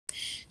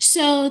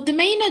So the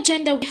main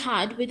agenda we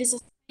had with this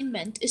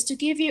assignment is to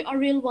give you a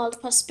real world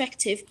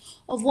perspective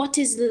of what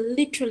is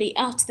literally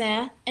out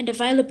there and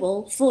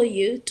available for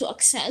you to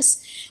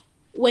access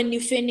when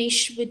you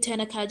finish with 10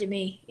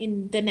 Academy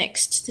in the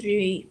next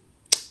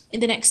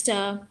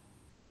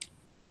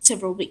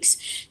several weeks.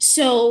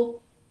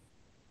 So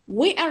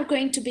we are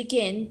going to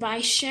begin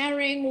by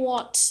sharing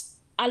what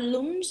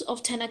alums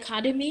of 10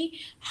 Academy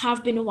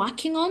have been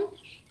working on,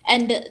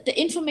 and the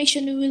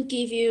information we will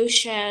give you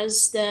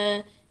shares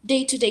the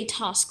day-to-day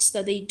tasks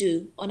that they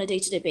do on a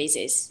day-to-day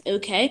basis,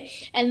 okay?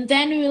 And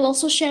then we will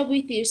also share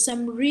with you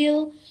some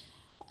real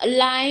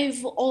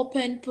live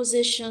open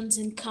positions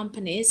in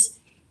companies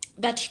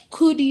that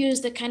could use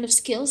the kind of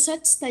skill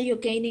sets that you're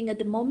gaining at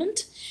the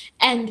moment,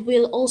 and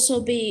we'll also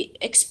be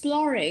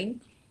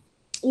exploring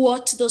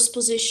what those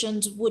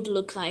positions would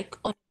look like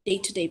on a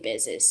day-to-day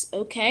basis.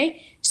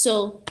 Okay,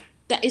 so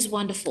that is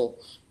wonderful.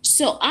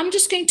 So I'm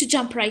just going to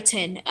jump right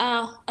in.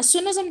 As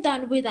soon as I'm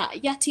done with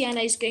that,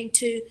 Yatiana is going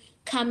to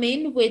come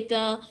in with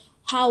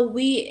how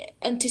we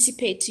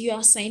anticipate your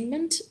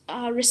assignment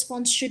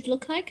response should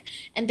look like,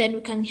 and then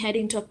we can head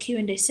into a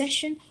Q&A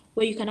session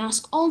where you can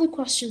ask all the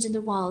questions in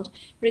the world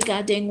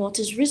regarding what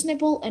is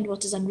reasonable and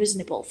what is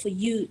unreasonable for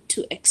you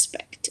to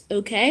expect.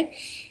 Okay,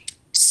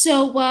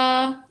 so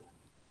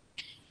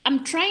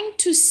I'm trying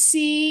to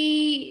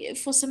see,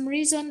 for some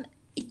reason,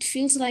 it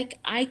feels like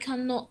I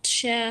cannot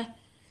share.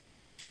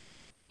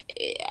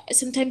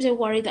 Sometimes I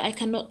worry that I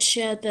cannot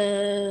share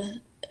the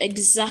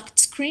exact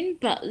screen,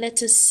 but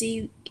let us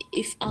see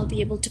if I'll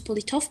be able to pull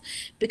it off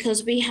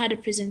because we had a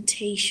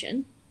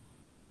presentation.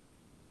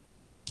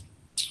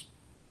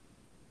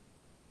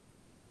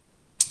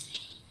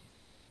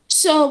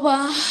 So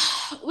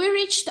we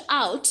reached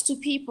out to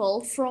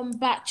people from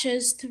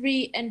batches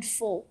 3 and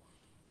 4.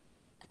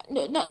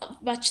 No,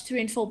 not batch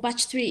 3 and 4,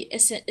 batch 3,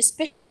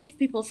 especially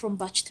people from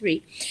batch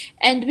 3.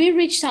 And we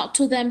reached out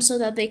to them so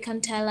that they can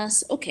tell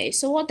us, okay,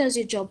 so what does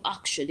your job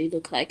actually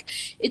look like?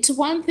 It's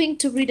one thing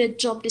to read a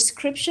job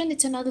description,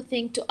 it's another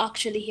thing to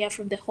actually hear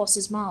from the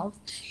horse's mouth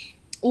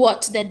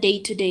what the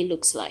day-to-day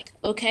looks like.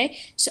 Okay,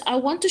 so I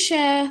want to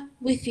share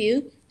with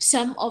you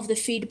some of the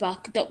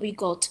feedback that we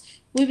got.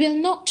 We will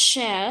not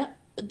share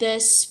the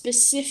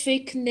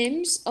specific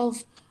names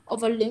of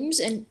alums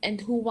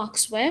and who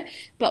works where,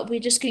 but we're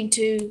just going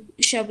to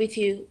share with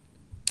you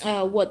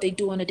what they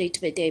do on a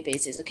day-to-day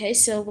basis. Okay,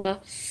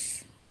 so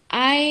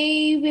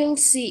I will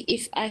see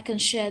if I can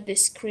share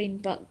this screen,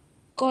 but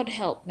God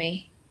help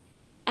me.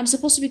 I'm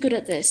supposed to be good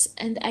at this,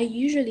 and I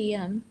usually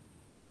am,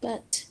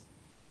 but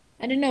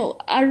I don't know.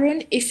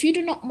 Arun, if you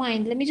do not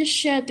mind, let me just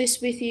share this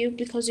with you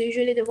because you're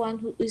usually the one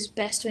who is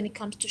best when it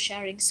comes to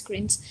sharing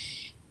screens.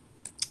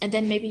 And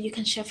then maybe you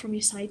can share from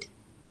your side,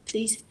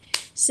 please.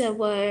 So,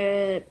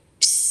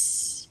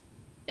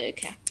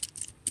 okay.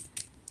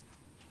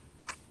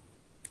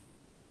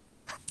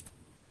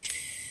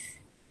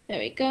 There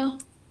we go.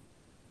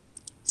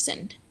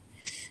 Send.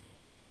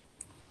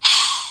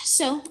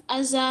 So,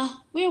 as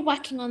we're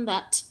working on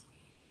that,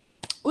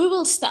 we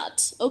will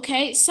start,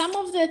 okay? Some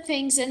of the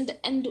things,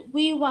 and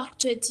we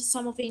worked with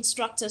some of the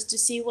instructors to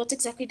see what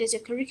exactly does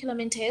your curriculum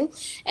entail,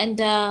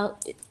 and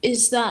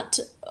is that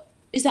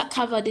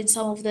covered in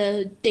some of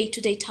the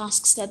day-to-day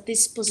tasks that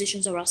these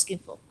positions are asking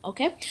for,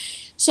 okay?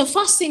 So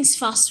first things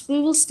first, we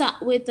will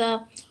start with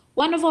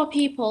one of our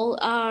people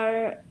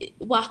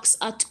works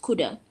at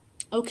Kuda,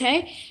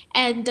 okay?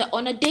 And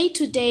on a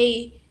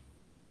day-to-day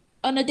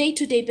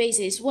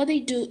basis, what they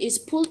do is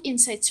pull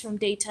insights from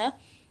data,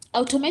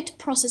 automate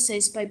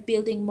processes by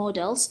building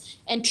models,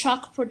 and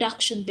track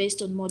production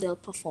based on model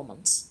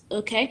performance.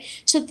 Okay,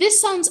 so this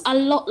sounds a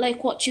lot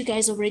like what you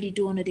guys already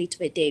do on a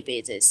day-to-day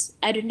basis.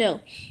 I don't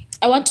know.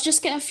 I want to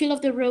just get a feel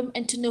of the room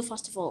and to know,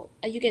 first of all,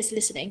 are you guys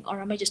listening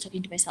or am I just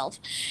talking to myself?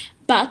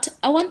 But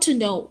I want to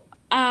know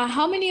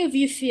how many of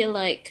you feel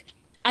like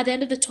at the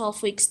end of the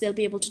 12 weeks they'll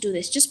be able to do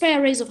this, just by a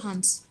raise of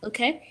hands,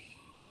 okay?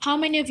 How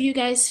many of you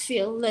guys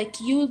feel like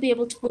you will be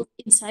able to pull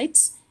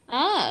insights?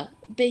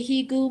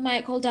 Behigu,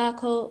 Michael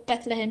Darko,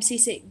 Bethlehem,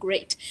 CC,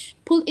 great.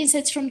 Pull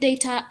insights from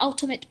data,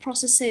 automate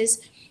processes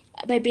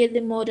by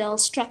building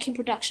models, tracking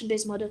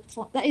production-based model.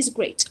 That is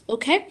great,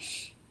 okay?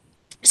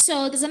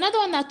 So there's another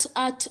one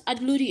at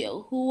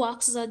Ludio who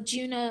works as a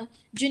junior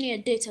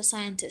data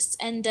scientist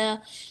and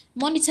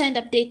monitor and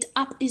update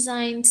app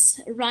designs,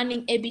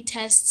 running A/B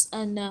tests,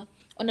 and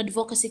on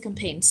advocacy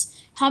campaigns.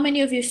 How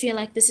many of you feel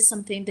like this is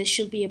something they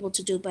should be able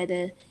to do by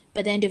the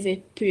end of your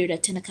period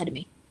at 10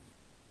 Academy?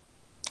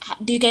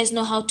 Do you guys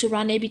know how to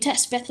run A/B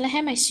tests?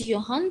 Bethlehem, I see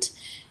your hand.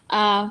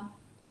 A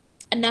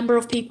number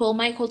of people,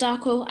 Michael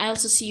Darko, I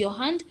also see your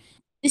hand.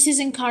 This is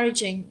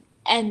encouraging.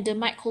 And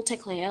Michael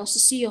Teckley, I also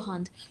see your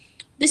hand.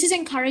 This is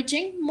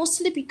encouraging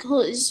mostly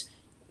because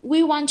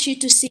we want you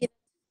to see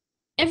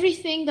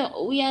everything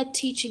that we are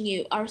teaching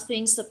you are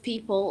things that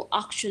people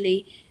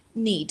actually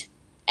need.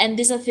 And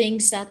these are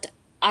things that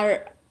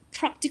are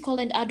practical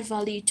and add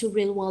value to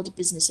real world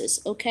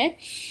businesses. Okay.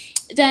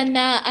 Then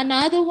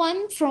another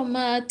one from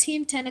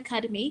Team 10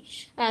 Academy,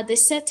 they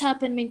set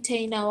up and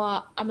maintain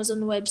our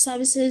Amazon Web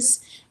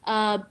Services,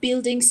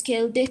 building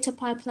scale data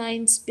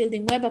pipelines,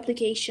 building web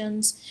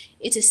applications,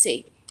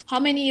 etc. How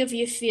many of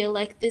you feel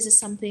like this is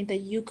something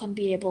that you can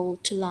be able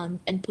to learn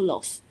and pull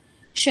off?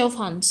 Show of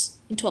hands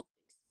in 12.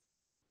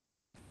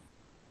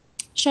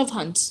 Show of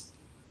hands.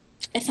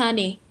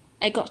 Ethani,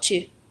 I got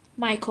you.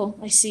 Michael,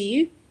 I see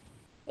you.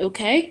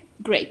 Okay,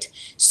 great.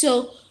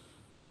 So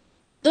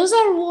those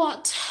are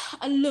what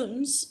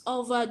alums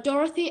of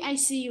Dorothy, I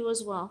see you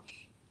as well,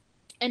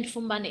 and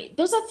Fumbani.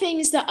 Those are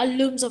things that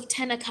alums of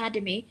 10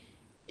 Academy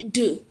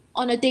do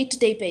on a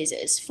day-to-day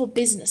basis for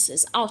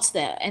businesses out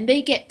there, and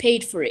they get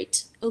paid for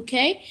it.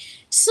 Okay,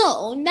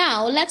 so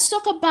now let's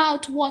talk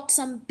about what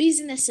some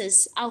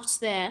businesses out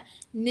there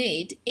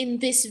need in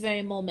this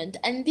very moment,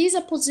 and these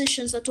are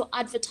positions that were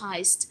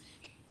advertised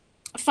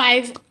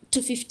 5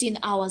 to 15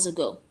 hours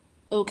ago.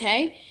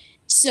 Okay,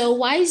 so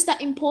why is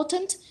that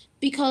important?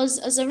 Because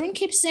as Arun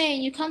keeps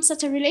saying, you can't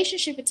start a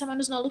relationship with someone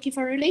who's not looking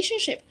for a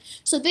relationship.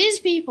 So these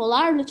people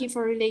are looking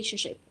for a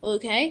relationship.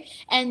 Okay,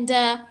 and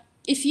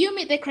if you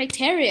meet the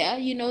criteria,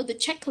 you know, the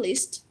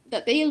checklist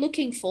that they are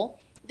looking for,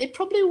 they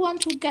probably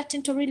want to get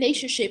into a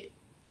relationship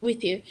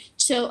with you.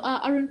 So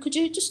Arun, could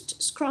you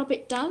just scroll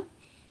it down?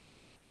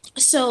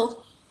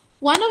 So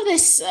one of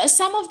this,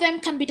 some of them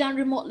can be done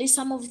remotely,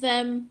 some of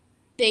them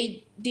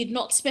they did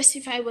not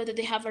specify whether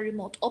they have a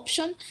remote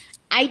option.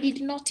 I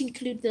did not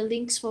include the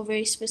links for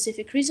very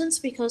specific reasons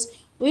because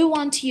we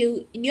want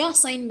you in your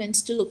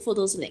assignments to look for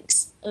those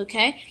links,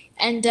 okay?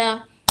 And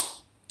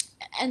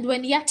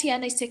when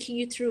Yatiana is taking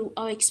you through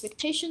our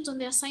expectations on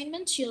the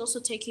assignment, she'll also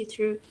take you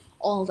through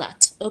all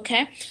that,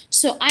 okay?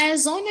 So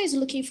Ayazona is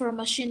looking for a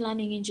machine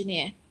learning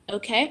engineer,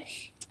 okay?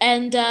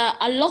 And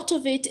a lot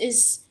of the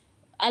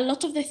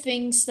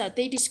things that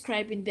they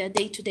describe in their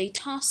day-to-day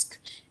task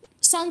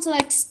sounds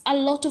like a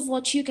lot of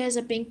what you guys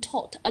are being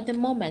taught at the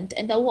moment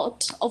and a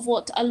lot of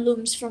what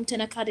alums from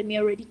 10 Academy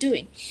are already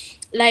doing,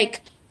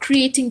 like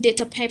creating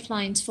data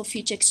pipelines for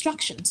future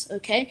extractions,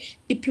 okay?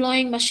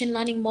 Deploying machine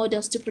learning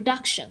models to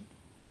production,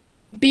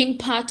 being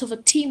part of a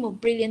team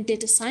of brilliant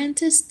data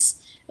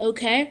scientists,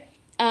 okay?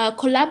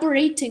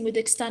 Collaborating with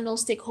external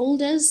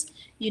stakeholders,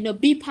 you know,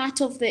 be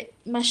part of the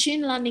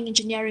machine learning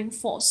engineering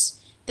force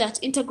that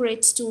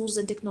integrates tools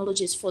and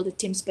technologies for the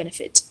team's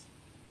benefit.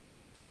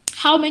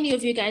 How many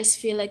of you guys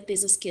feel like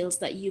these are skills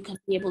that you can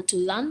be able to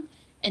learn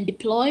and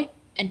deploy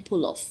and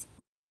pull off?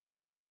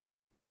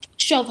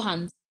 Show of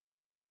hands.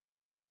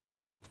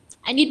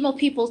 I need more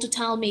people to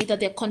tell me that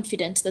they're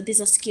confident that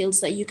these are skills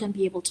that you can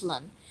be able to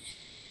learn.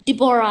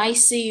 Deborah, I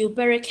see you.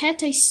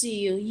 Bereket, I see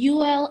you.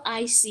 UL,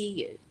 I see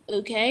you.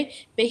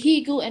 Okay.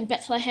 Behigu and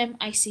Bethlehem,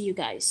 I see you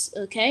guys.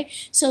 Okay.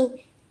 So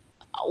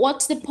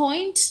what's the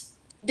point?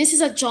 This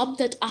is a job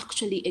that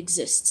actually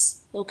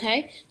exists.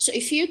 Okay. So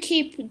if you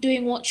keep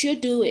doing what you're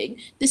doing,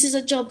 this is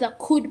a job that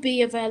could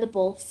be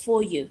available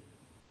for you.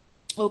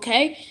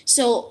 Okay,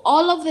 so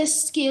all of the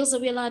skills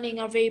that we're learning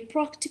are very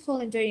practical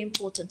and very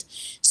important.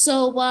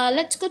 So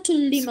let's go to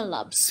Lima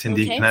Labs.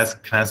 Cindy, okay? can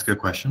I ask a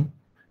question?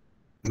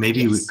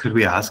 Maybe Yes. could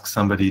we ask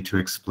somebody to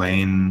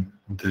explain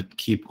the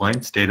key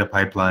points, data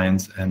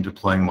pipelines, and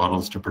deploying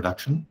models to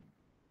production?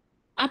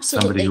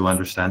 Absolutely. Somebody who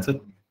understands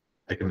it.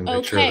 I can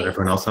make sure that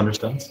everyone else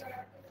understands.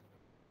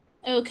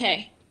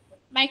 Okay.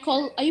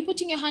 Michael, are you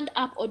putting your hand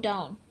up or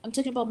down? I'm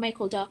talking about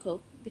Michael Darko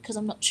because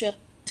I'm not sure.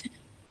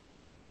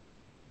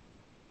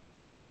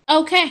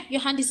 Okay,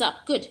 your hand is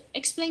up. Good.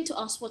 Explain to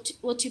us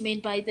what you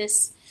mean by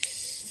this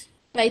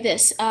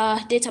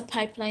data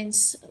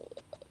pipelines.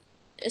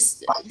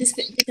 This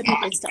data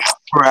pipeline stuff.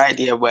 Right.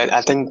 Yeah. Well,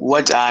 I think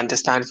what I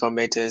understand from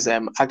it is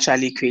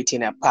actually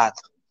creating a path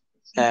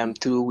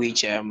through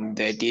which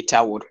the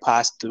data would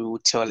pass through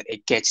till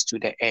it gets to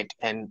the end,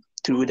 and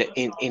through the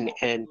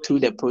and through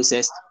the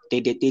process, the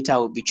data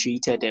will be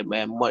treated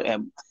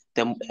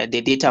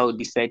the data will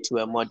be fed to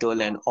a model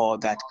and all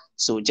that.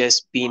 So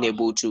just being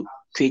able to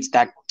create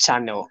that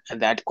channel and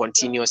that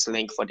continuous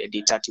link for the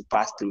data to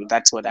pass through.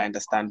 That's what I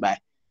understand by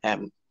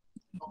the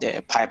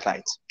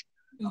pipelines.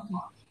 Mm-hmm.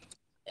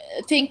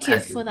 Thank you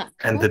for that.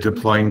 And the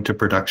deploying to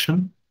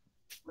production?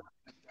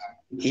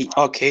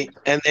 Okay,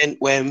 and then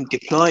when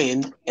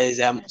deploying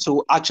is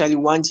so actually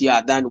once you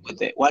are done with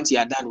the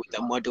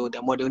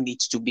model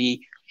needs to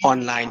be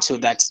online so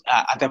that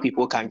other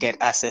people can get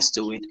access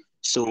to it.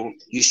 So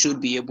you should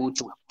be able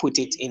to put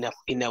it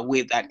in a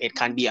way that it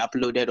can be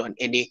uploaded on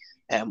any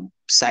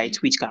site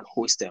which can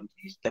host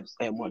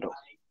the model.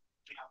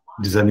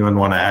 Does anyone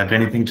want to add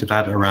anything to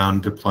that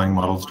around deploying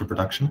models to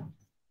production?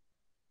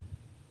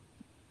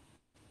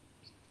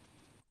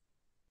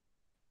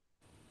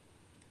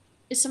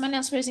 Is someone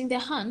else raising their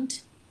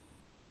hand?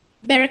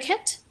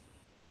 Bereket?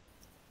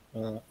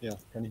 Yeah,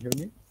 can you hear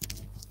me?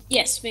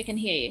 Yes, we can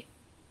hear you.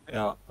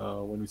 Yeah,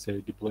 when we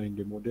say deploying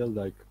a model,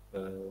 like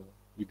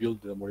we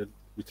build the model,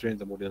 we train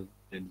the model,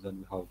 and then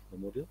we have the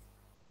model.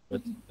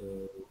 But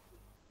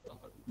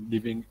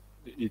leaving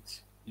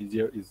it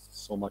easier is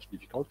so much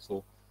difficult.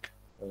 So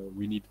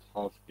we need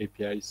to have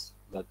APIs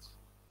that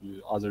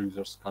other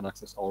users can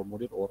access our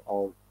model, or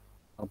our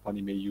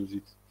company may use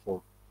it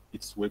for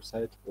its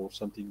website or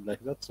something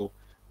like that. So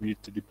we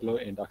need to deploy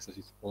and access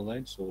it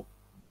online. So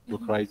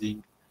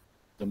localizing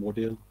the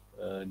model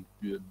and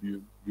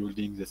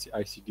building the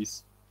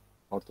CI/CDs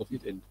part of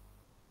it and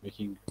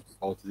making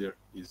out there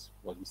is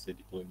what we say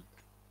deployment.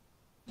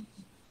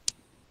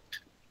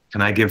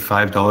 Can I give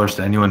 $5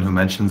 to anyone who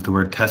mentions the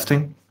word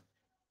testing?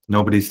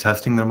 Nobody's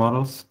testing their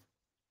models?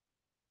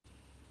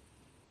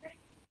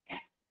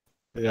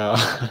 Yeah.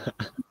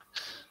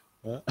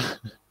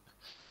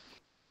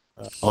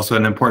 Also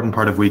an important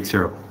part of week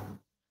 0.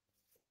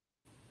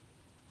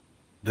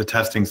 The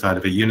testing side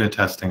of it, unit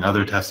testing,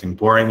 other testing,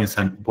 boring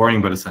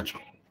but essential.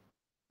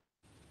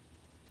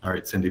 All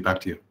right, Cindy, back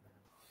to you.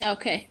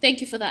 Okay,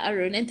 thank you for that,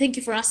 Arun, and thank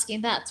you for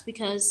asking that,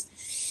 because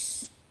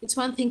it's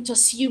one thing to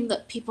assume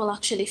that people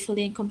actually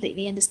fully and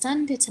completely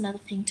understand. It's another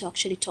thing to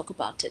actually talk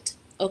about it.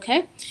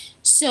 Okay,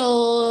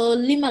 so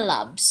Lima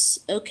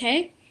Labs,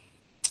 okay,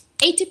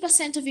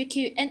 80% of your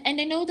Q, and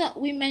I know that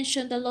we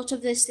mentioned a lot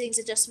of these things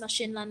are just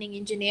machine learning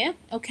engineer,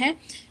 okay?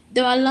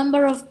 There are a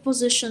number of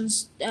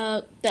positions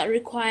that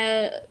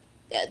require,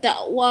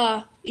 that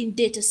were in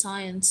data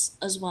science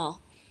as well.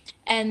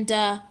 And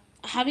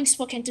having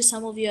spoken to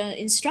some of your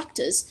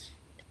instructors,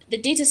 the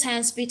data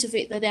science bit of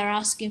it that they're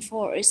asking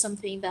for is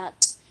something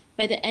that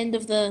by the end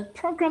of the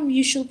program,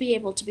 you should be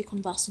able to be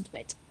conversant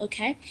with,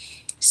 okay?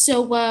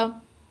 So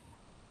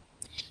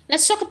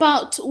let's talk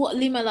about what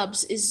Lima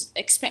Labs is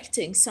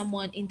expecting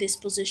someone in this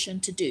position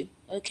to do,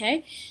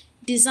 okay?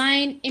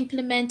 Design,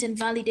 implement, and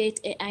validate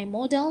AI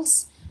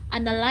models,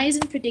 analyze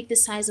and predict the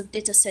size of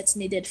data sets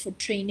needed for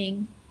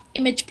training,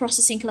 image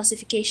processing,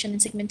 classification,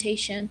 and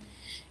segmentation,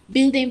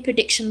 building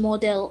prediction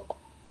model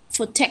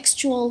for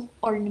textual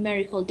or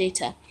numerical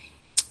data.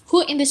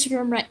 Who in this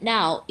room right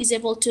now is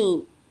able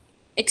to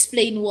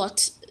explain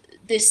what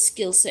this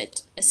skill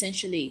set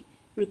essentially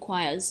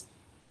requires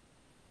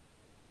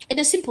in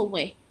a simple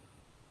way?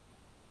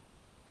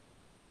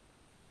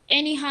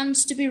 Any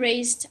hands to be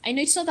raised? I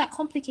know it's not that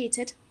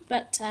complicated,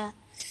 but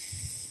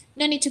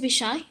no need to be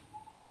shy.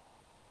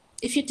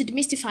 If you're to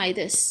demystify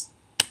this,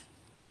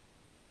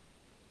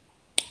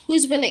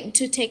 who's willing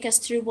to take us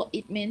through what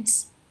it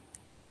means?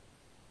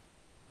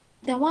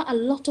 There were a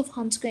lot of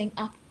hands going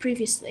up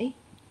previously.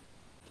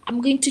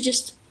 I'm going to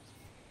just,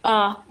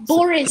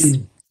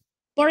 Boris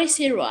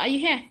Hero, are you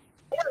here?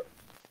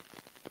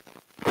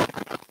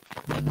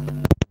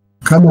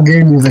 Come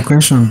again with the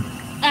question.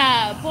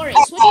 Boris,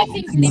 what do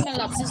you think Lima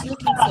Labs is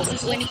looking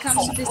for when it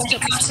comes to this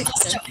job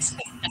description?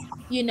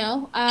 You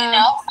know,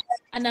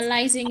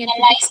 analyzing and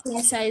predicting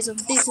the size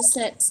of data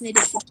sets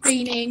needed for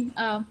training,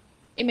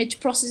 image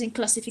processing,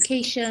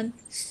 classification.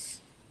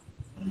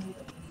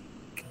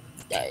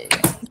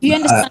 Do you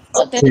understand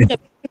what the job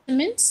description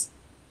means?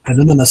 I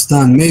don't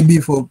understand. Maybe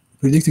for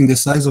predicting the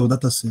size of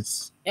data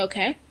sets.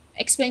 Okay.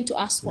 Explain to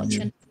us what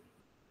you.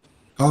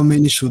 How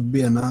many should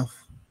be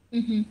enough?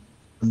 Mm-hmm.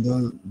 And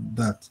all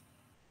that.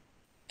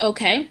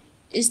 Okay.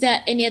 Is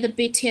there any other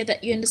bit here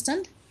that you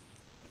understand?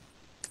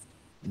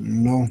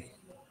 No.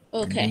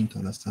 Okay. I don't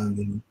understand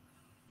them.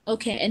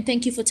 Okay, and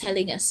thank you for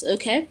telling us.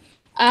 Okay.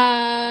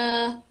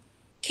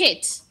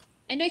 Kate,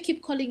 I know I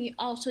keep calling you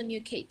out on you,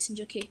 Kate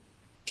Njoki.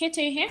 Kate,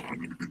 are you here?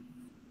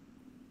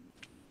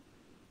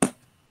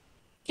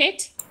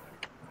 Kate?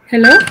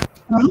 Hello?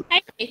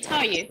 Hi, Kate, how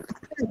are you?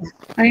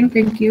 Fine,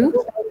 thank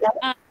you.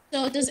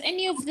 So does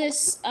any of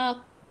this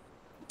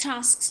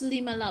tasks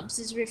Lima Labs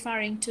is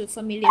referring to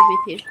familiar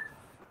with you?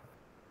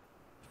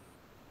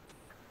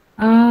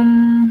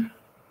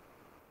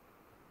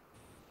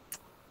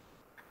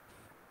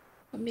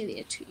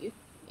 Familiar to you,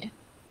 yeah.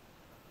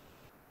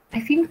 I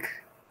think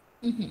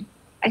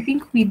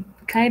we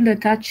kind of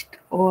touched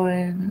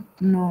on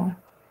the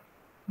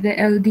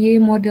LDA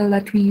model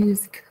that we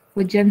used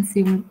for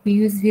GenSim. We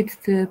used it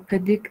to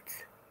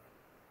predict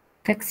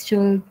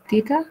textual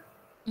data.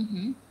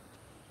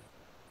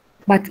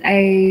 But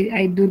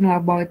I don't know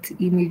about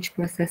image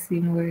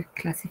processing or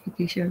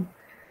classification.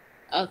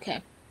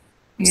 Okay.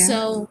 Yeah.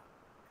 So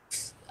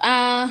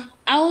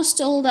I was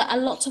told that a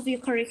lot of your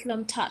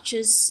curriculum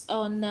touches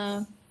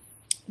on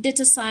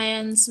data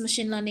science,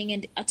 machine learning,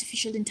 and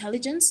artificial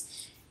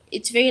intelligence.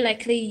 It's very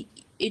likely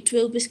it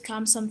will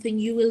become something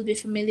you will be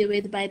familiar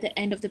with by the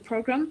end of the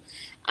program.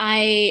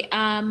 I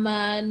am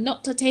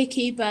not a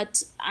techie,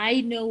 but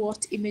I know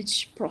what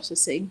image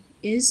processing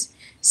is.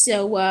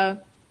 So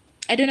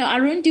I don't know,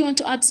 Arun, do you want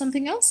to add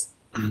something else?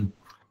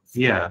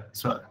 Yeah,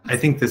 so I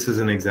think this is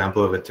an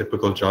example of a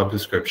typical job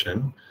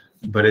description,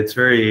 but it's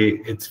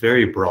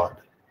very broad.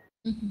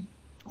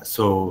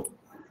 So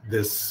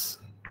this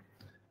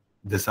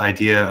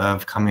idea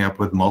of coming up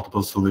with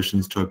multiple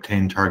solutions to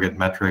obtain target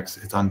metrics,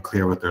 it's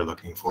unclear what they're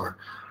looking for.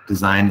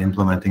 Design,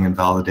 implementing, and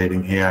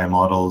validating AI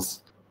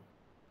models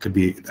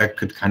that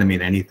could kind of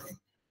mean anything.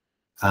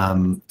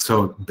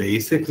 So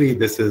basically,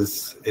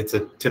 it's a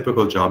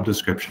typical job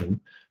description,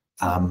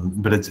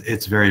 but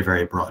it's very,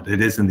 very broad.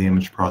 It is in the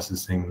image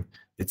processing.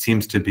 It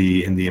seems to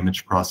be in the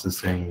image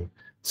processing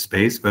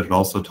space, but it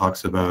also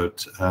talks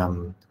about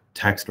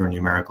text or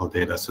numerical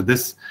data. So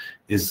this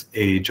is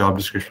a job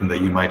description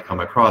that you might come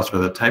across, or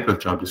the type of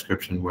job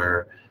description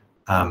where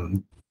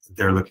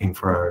they're looking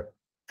for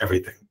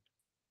everything.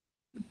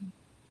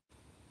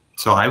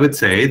 So I would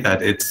say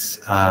that it's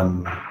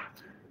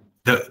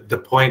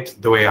the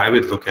point, the way I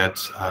would look at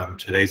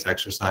today's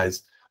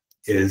exercise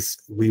is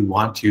we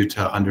want you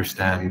to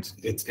understand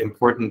it's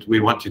important.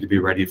 We want you to be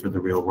ready for the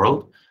real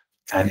world.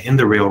 And in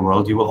the real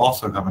world, you will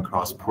also come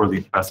across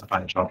poorly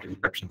specified job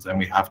descriptions, and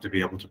we have to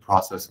be able to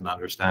process and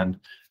understand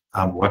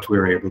what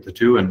we're able to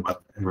do and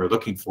what we're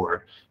looking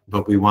for.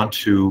 But we want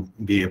to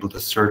be able to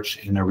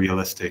search in a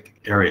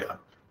realistic area,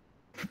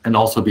 and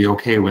also be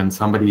okay when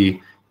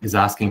somebody is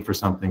asking for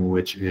something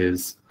which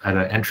is at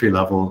an entry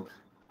level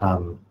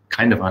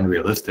kind of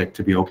unrealistic,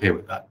 to be okay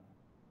with that.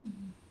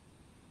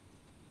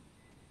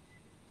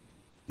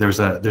 There's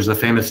a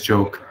famous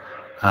joke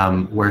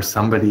where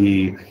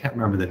somebody, I can't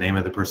remember the name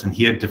of the person,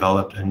 he had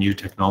developed a new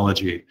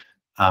technology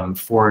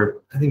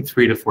for, I think,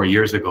 3 to 4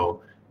 years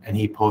ago, and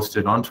he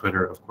posted on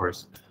Twitter, of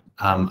course,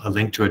 a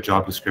link to a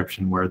job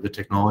description where the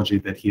technology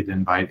that he had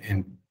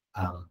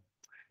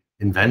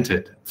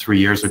invented 3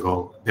 years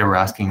ago, they were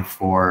asking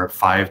for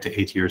 5 to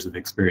 8 years of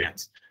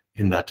experience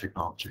in that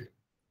technology.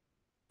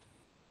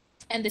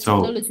 And the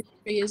technology is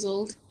 3 years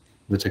old.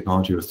 The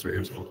technology was 3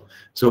 years old.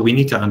 So we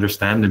need to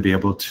understand and be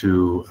able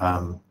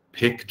to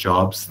pick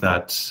jobs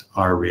that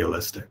are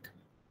realistic.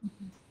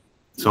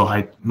 So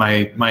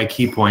my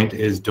key point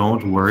is,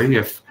 don't worry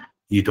if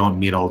you don't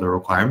meet all the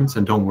requirements,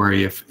 and don't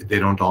worry if they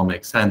don't all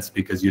make sense,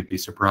 because you'd be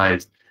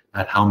surprised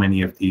at how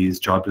many of these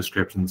job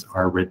descriptions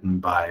are written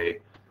by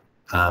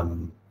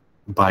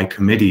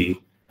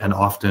committee, and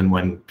often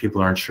when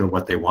people aren't sure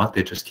what they want,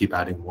 they just keep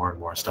adding more and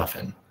more stuff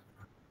in.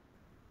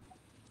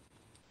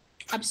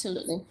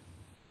 Absolutely.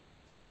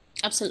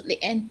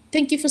 Absolutely. And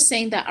thank you for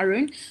saying that,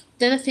 Arun.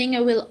 The other thing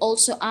I will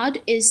also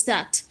add is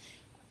that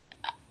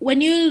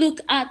when you look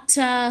at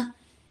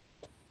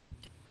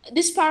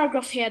this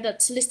paragraph here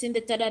that's listing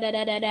the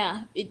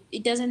da-da-da-da-da-da,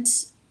 it doesn't,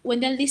 when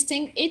they're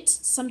listing it,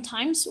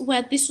 sometimes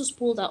where this was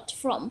pulled out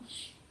from,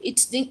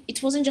 it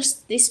wasn't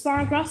just this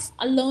paragraph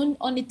alone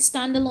on its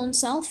standalone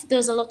self.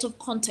 There's a lot of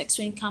context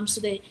when it comes to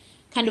the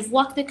kind of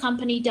work the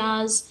company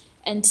does,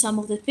 and some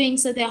of the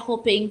things that they're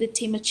hoping the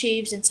team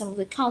achieves, and some of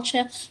the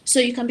culture. So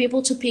you can be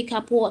able to pick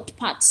up what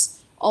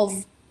parts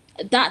of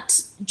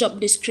that job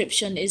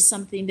description is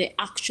something they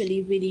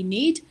actually really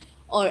need,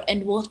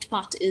 and what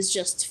part is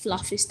just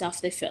fluffy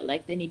stuff they felt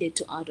like they needed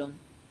to add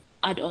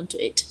on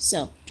to it.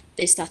 So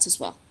there's that as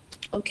well.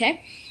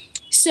 Okay.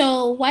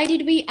 So why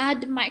did we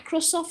add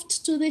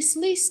Microsoft to this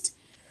list?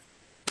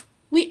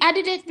 We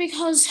added it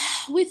because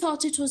we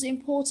thought it was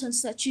important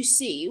that you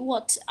see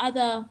what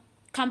other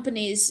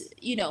companies,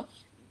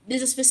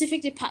 there's a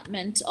specific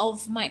department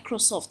of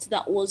Microsoft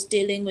that was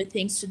dealing with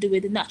things to do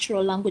with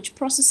natural language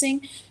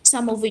processing,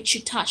 some of which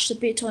you touched a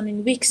bit on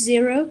in week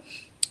 0.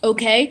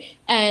 Okay.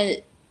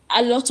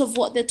 A lot of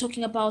what they're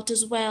talking about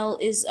as well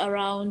is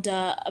around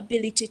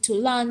ability to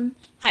learn,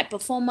 high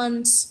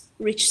performance,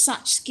 rich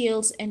search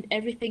skills, and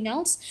everything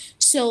else.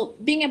 So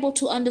being able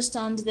to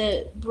understand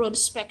the broad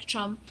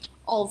spectrum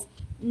of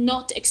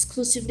not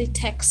exclusively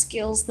tech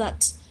skills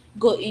that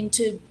go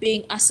into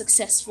being a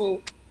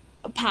successful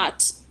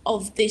part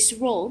of this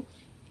role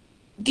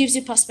gives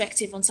you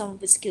perspective on some of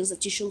the skills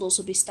that you should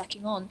also be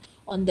stacking on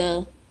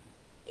the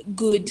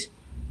good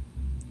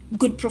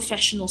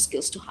professional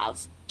skills to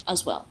have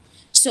as well.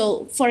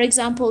 So for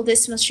example,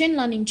 this machine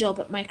learning job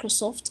at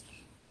Microsoft,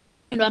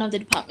 in one of the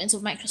departments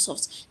of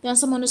Microsoft, there was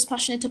someone who's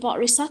passionate about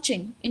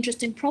researching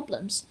interesting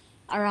problems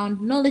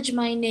around knowledge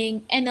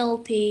mining,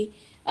 NLP,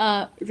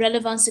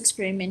 relevance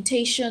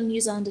experimentation,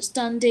 user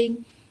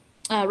understanding,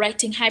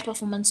 writing high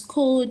performance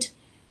code,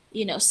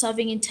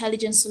 serving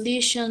intelligent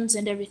solutions,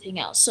 and everything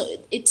else. So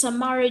it's a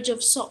marriage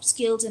of soft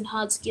skills and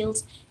hard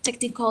skills,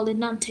 technical and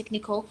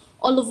non-technical,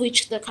 all of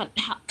which that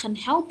can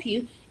help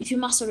you, if you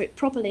master it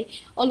properly,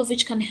 all of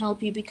which can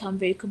help you become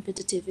very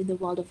competitive in the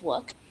world of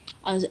work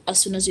as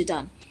soon as you're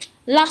done.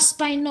 Last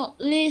but not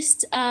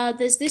least,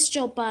 there's this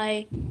job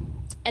by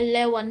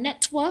Elewa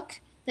Network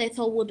that I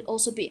thought would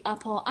also be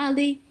up our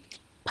alley.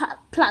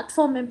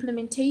 Platform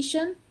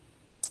implementation.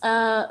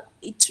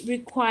 It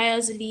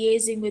requires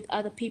liaising with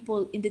other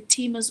people in the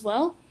team as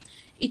well.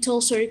 It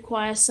also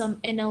requires some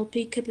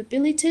NLP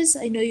capabilities.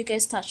 I know you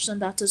guys touched on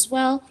that as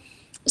well.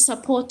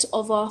 Support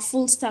of our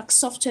full stack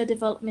software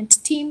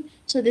development team.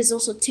 So there's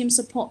also team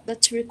support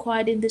that's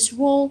required in this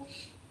role.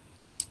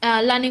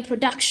 Learning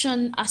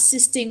production,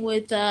 assisting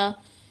with the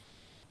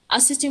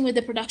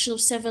production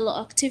of several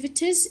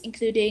activities,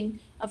 including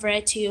a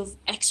variety of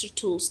extra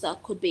tools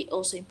that could be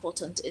also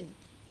important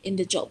in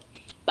the job.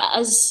 But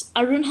as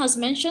Arun has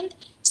mentioned,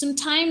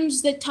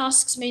 sometimes the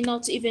tasks may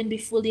not even be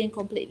fully and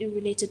completely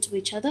related to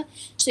each other.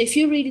 So if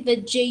you read the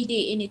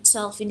JD in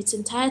itself, in its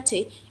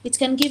entirety, it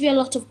can give you a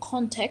lot of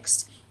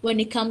context when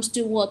it comes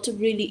to what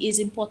really is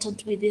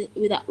important with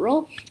that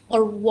role,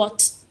 or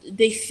what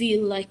they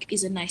feel like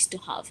is a nice to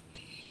have.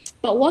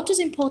 But what is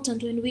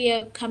important when we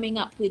are coming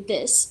up with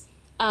this,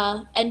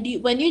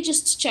 when you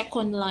just check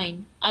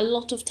online, a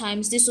lot of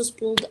times this was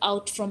pulled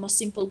out from a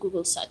simple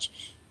Google search.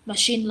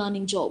 machine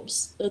learning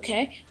jobs.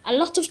 Okay, a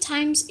lot of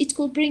times it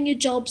could bring you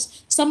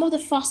jobs. Some of the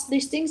first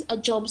listings are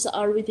jobs that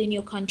are within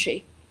your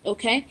country.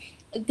 Okay,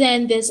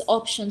 then there's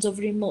options of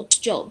remote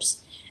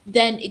jobs.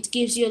 Then it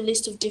gives you a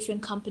list of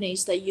different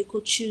companies that you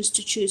could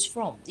choose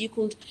from. You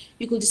could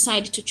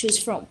decide to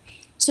choose from.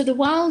 So the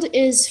world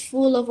is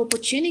full of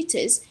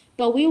opportunities,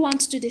 but we want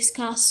to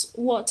discuss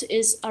what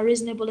is a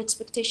reasonable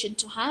expectation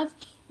to have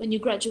when you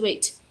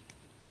graduate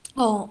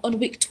on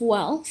week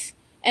 12,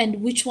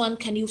 and which one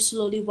can you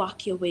slowly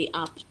work your way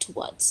up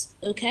towards.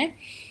 Okay,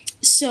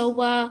 so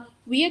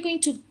we are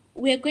going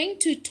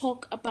to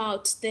talk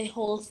about the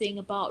whole thing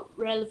about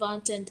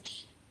relevant and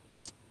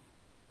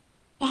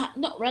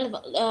not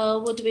relevant,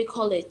 what do we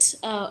call it,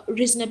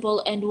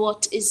 reasonable and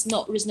what is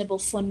not reasonable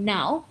for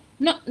now.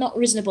 Not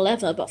reasonable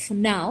ever, but for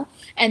now.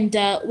 And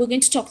we're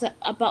going to talk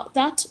about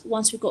that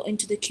once we go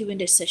into the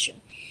Q&A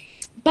session.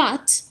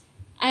 But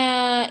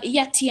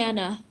yeah,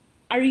 Tiana,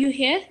 are you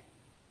here?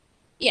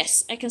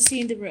 Yes, I can see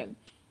you in the room.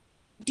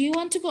 Do you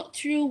want to go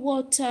through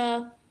what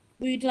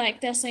we'd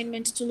like the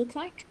assignment to look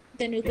like?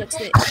 Then we'll go to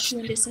the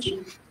Q&A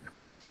session.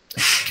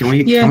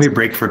 Can we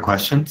break for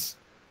questions?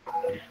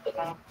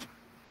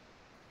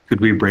 Could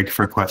we break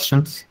for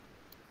questions?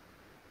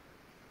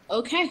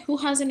 Okay, who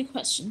has any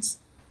questions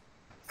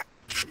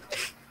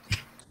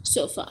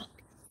so far?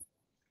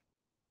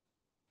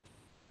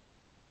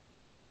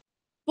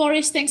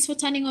 Boris, thanks for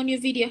turning on your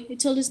video.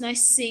 It's always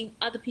nice seeing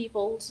other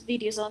people's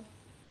videos on.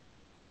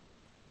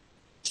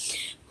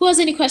 Who has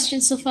any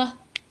questions so far?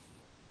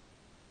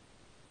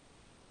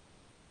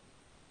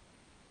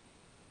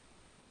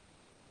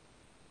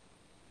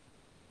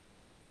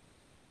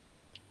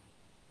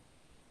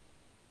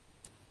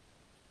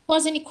 Who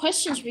has any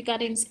questions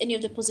regarding any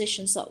of the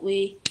positions that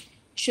we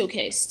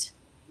showcased?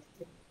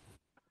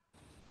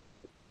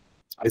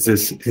 Is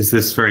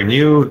this very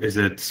new? Is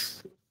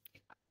it,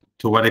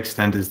 to what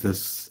extent is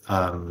this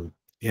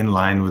in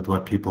line with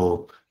what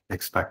people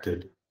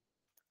expected?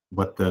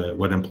 What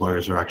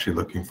employers are actually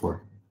looking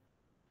for?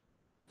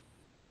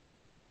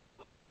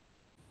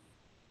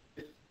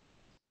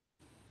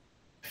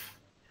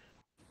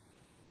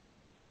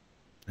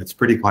 It's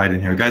pretty quiet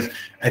in here, guys.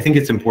 I think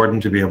it's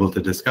important to be able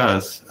to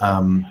discuss.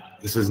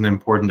 This is an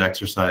important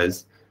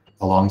exercise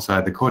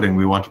alongside the coding.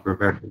 We want to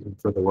prepare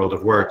for the world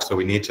of work, so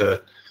we need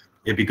to.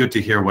 It'd be good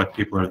to hear what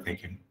people are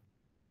thinking.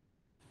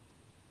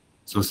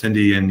 So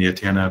Cindy and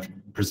Yatiana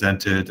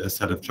presented a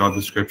set of job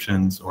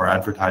descriptions or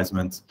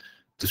advertisements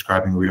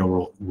describing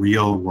real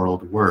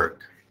world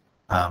work.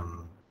 Yeah.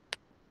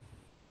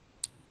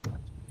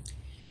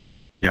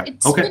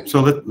 Okay.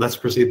 So let's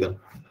proceed then.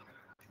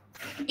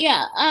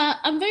 Yeah,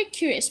 I'm very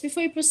curious.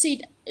 Before you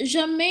proceed,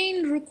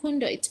 Jermaine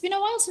Rukundo, it's been a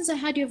while since I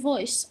heard your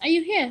voice. Are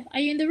you here? Are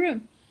you in the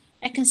room?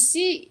 I can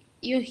see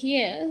you're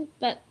here,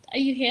 but are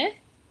you here,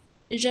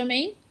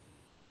 Jermaine?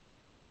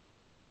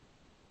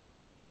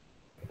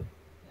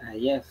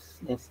 Yes,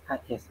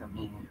 I'm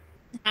here.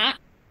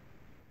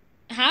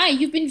 Hi,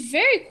 you've been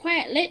very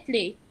quiet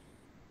lately.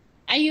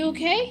 Are you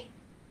okay?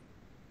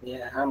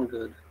 Yeah, I'm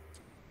good.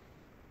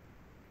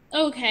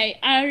 Okay,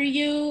 are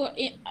you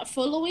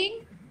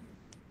following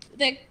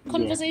the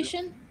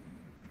conversation?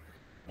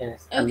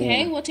 Yes.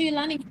 Okay, what are you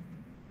learning?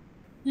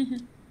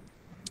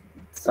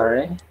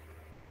 Sorry?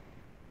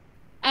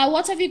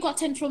 What have you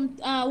gotten from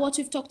what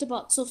we've talked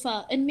about so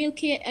far? And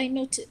Milky, I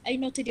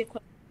noted your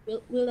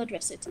question. We'll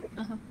address it.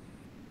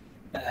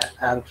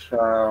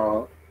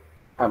 Actually,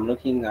 I'm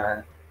looking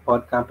at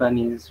what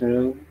companies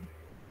are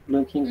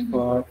looking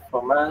for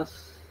from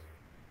us,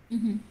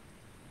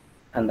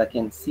 and I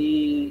can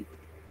see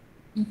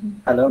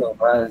a lot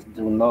of us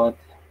do not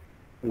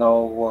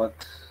know what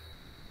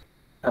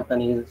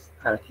companies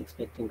are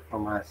expecting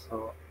from us.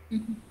 So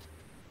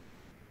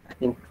I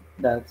think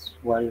that's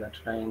what you are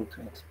trying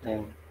to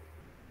explain.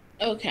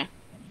 Okay.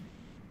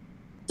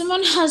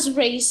 Someone has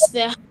raised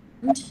their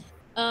hand.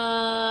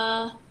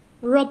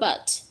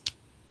 Robert.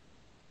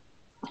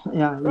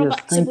 Yeah.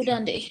 Robert Yes.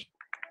 Sebudande.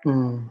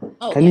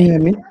 Okay. Can you hear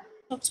me?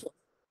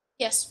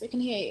 Yes, we can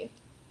hear you.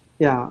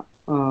 Yeah.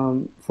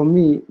 For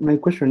me, my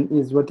question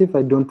is, what if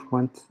I don't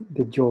want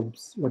the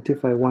jobs? What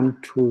if I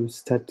want to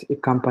start a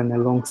company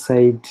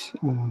alongside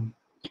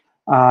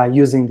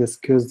using the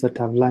skills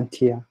that I've learned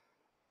here?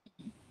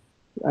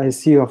 I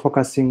see you're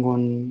focusing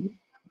on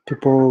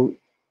people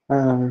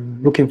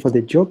looking for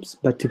the jobs,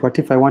 but what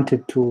if I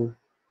wanted to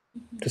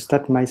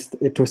start to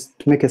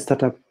make a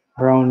startup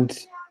around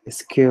a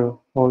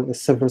skill or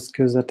several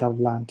skills that I've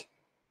learned?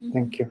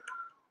 Thank you.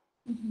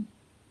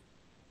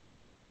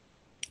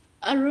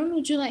 Arun,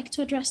 would you like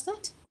to address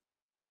that?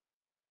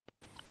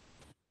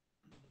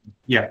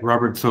 Yeah,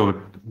 Robert.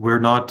 So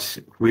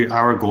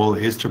our goal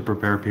is to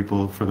prepare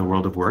people for the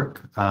world of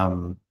work.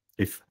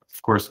 If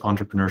of course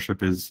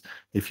entrepreneurship is,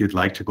 if you'd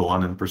like to go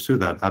on and pursue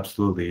that,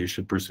 absolutely you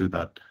should pursue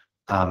that.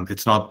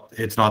 It's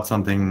not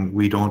something,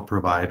 we don't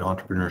provide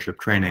entrepreneurship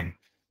training,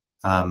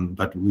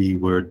 but we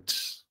would,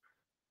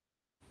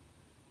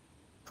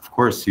 of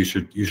course you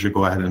should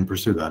go ahead and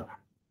pursue that.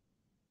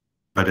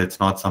 But it's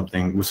not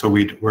something, so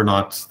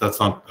that's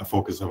not a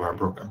focus of our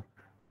program.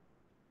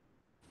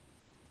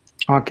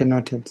 Okay,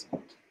 noted.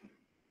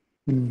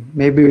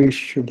 Maybe we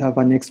should have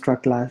an extra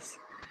class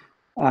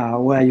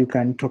where you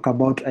can talk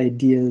about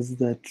ideas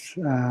that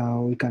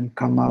we can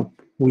come up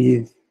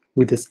with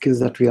the skills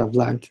that we have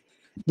learned.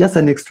 Just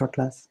an extra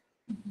class.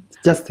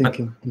 Just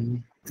thinking.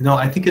 No,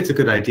 I think it's a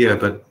good idea,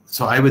 but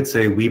so I would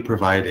say we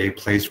provide a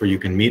place where you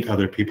can meet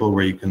other people,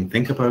 where you can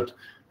think about,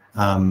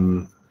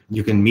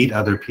 you can meet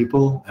other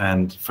people,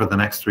 and for the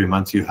next 3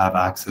 months you have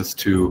access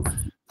to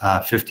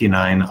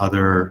 59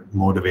 other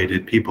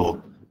motivated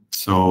people.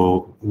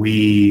 So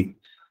we've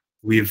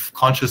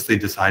consciously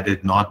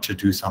decided not to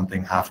do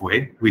something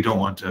halfway. We don't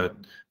want to,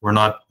 we're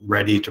not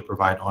ready to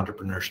provide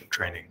entrepreneurship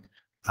training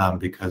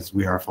because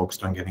we are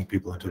focused on getting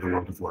people into the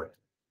world of work.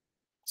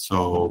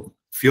 So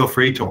feel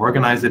free to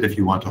organize it if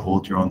you want to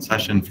hold your own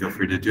session, feel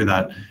free to do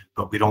that,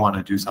 but we don't want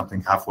to do something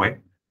halfway,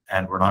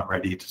 and we're not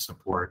ready to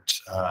support,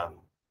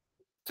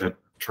 to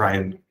try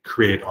and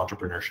create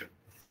entrepreneurship.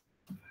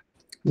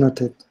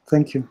 Noted.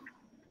 Thank you.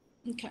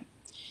 Okay.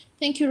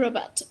 Thank you,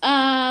 Robert.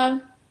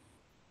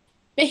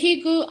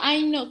 Behigu,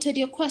 I noted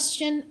your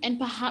question, and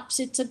perhaps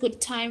it's a good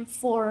time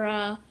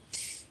for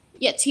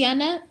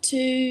Tiana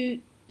to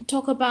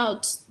talk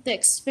about the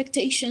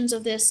expectations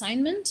of the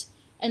assignment,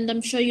 and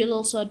I'm sure you'll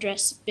also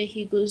address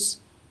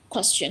Behigu's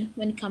question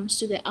when it comes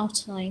to the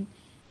outline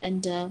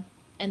and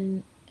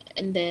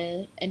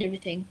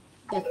everything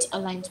that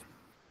aligns.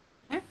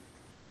 Okay?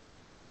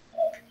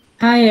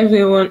 Hi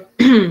everyone.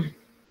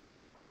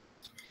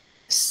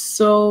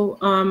 So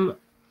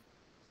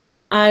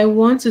I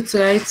want to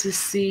try to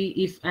see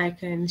if I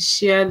can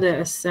share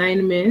the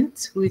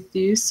assignment with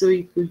you so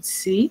you could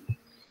see.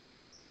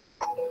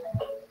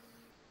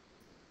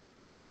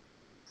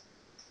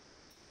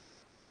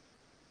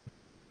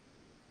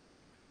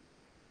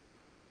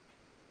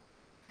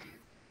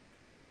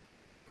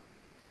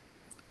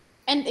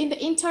 And in the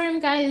interim,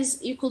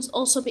 guys, you could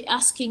also be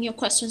asking your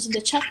questions in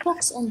the chat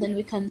box, and then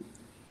we can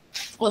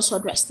also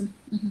address them.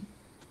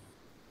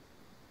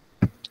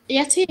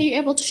 Yati, are you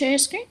able to share your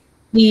screen?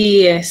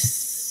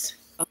 Yes.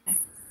 Okay.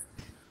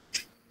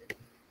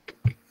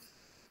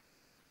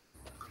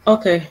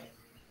 Okay.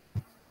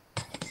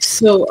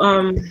 So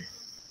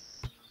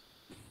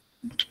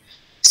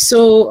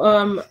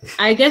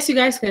I guess you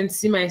guys can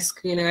see my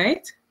screen,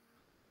 right?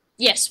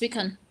 Yes, we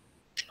can.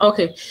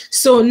 Okay.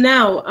 So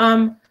now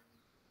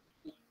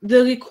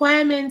the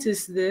requirement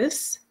is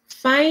this: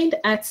 find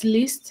at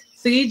least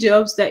 3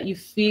 jobs that you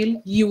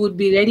feel you would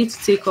be ready to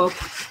take up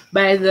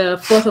by the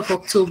 4th of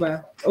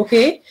October.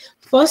 Okay.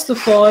 First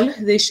of all,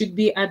 they should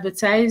be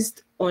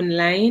advertised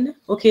online,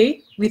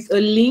 okay, with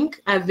a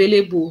link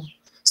available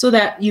so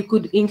that you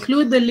could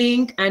include the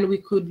link and we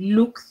could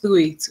look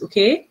through it,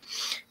 okay?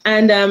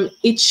 And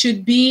it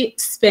should be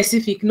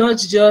specific, not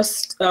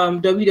just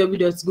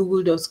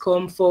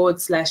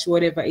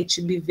www.google.com/whatever. It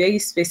should be very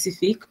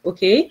specific,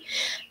 okay?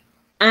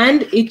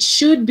 And it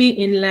should be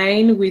in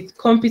line with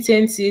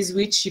competencies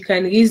which you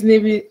can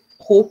reasonably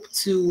hope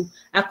to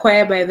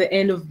acquire by the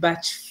end of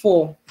batch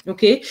 4.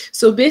 Okay,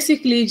 so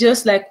basically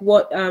just like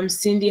what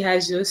Cindy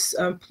has just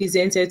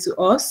presented to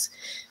us,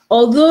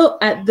 although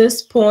at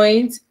this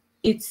point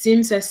it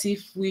seems as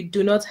if we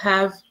do not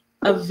have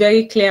a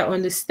very clear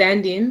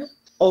understanding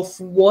of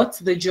what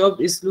the job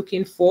is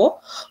looking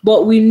for,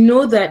 but we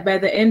know that by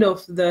the end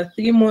of the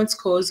 3 months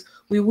course,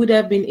 we would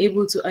have been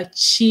able to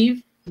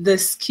achieve the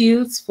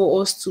skills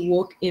for us to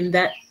work in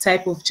that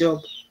type of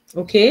job.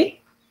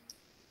 Okay,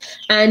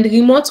 and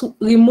remote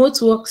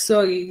work,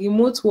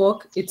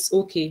 it's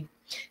okay.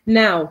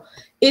 Now,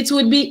 it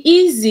would be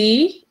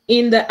easy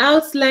in the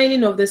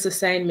outlining of this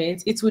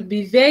assignment. It would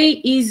be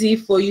very easy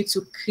for you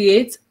to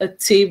create a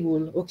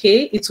table,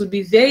 okay? It would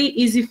be very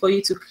easy for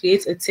you to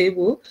create a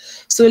table.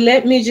 So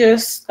let me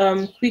just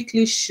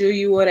quickly show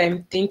you what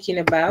I'm thinking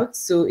about.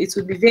 So it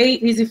would be very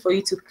easy for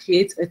you to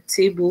create a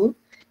table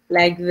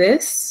like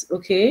this,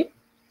 okay?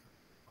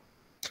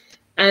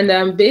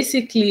 And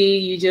basically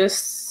you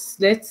just,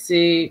 let's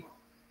say,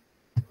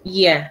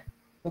 yeah.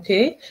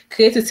 Okay,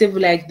 create a table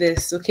like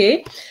this,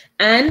 okay?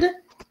 And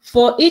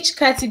for each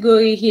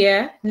category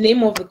here,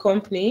 name of the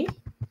company.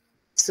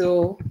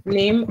 So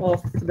name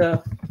of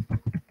the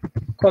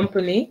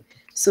company.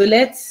 So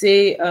let's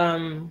say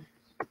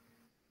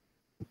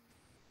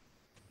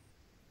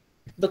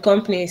the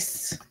company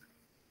is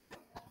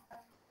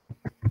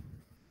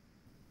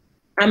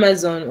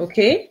Amazon,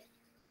 okay?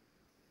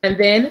 And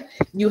then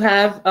you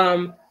have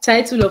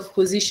title of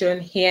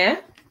position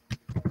here.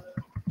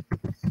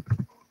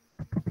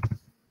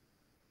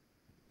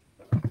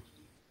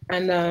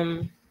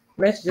 And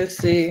let's just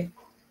say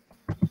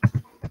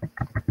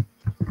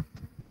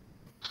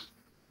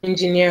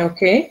engineer,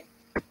 okay?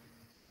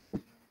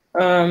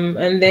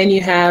 And then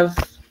you have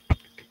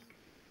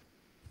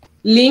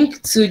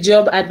link to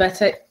job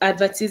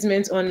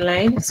advertisement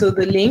online. So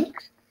the link,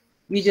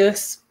 we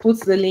just put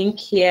the link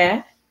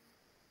here,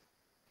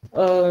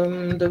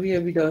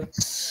 www.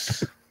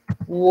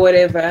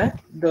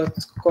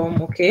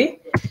 whatever.com. Okay,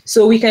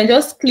 so we can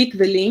just click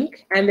the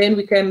link and then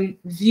we can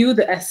view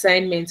the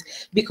assignment,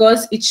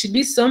 because it should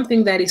be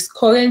something that is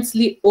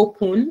currently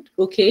opened,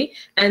 okay,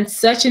 and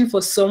searching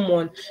for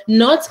someone,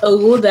 not a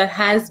role that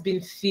has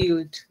been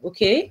filled.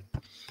 Okay,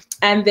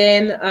 and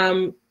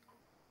then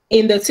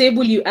in the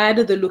table you add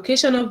the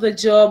location of the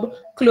job,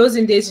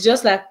 closing dates,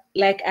 just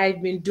like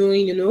I've been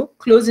doing, you know,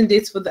 closing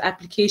dates for the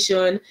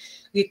application,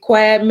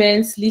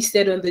 requirements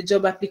listed on the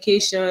job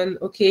application,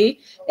 okay,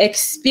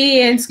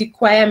 experience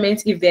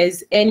requirements if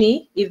there's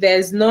any. If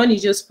there's none, you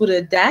just put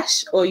a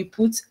dash or you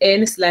put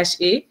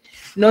N/A,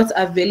 not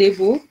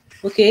available,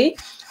 okay.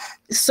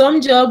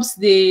 Some jobs,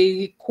 they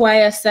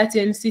require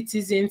certain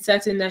citizens,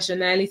 certain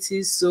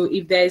nationalities, so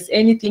if there's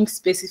anything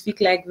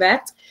specific like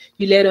that,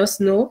 you let us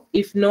know.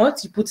 If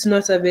not, you put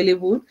not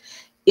available.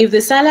 If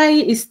the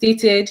salary is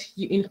stated,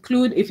 you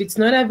include. If it's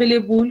not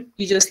available,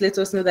 you just let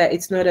us know that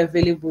it's not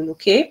available,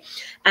 okay?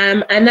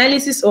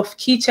 Analysis of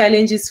key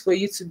challenges for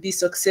you to be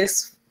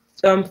successful,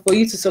 for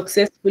you to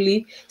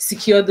successfully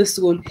secure this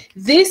role.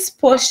 This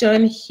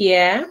portion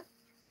here,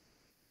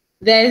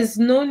 there is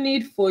no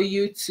need for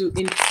you to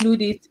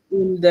include it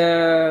in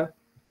the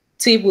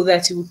table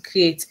that you will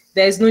create.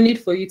 There is no need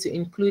for you to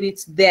include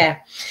it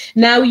there.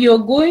 Now you're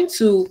going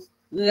to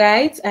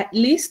write at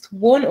least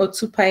 1 or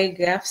 2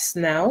 paragraphs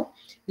now,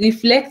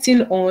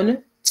 reflecting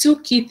on 2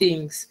 key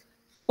things.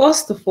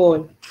 First of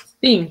all,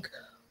 think,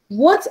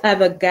 what are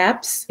the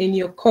gaps in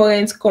your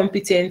current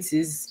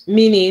competencies,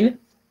 meaning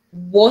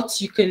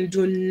what you can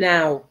do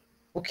now,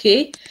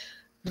 okay,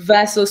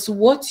 versus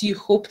what you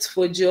hoped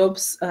for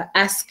jobs are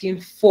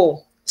asking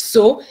for.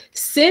 So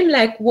same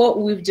like what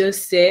we've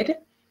just said,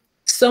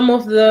 some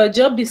of the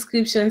job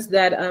descriptions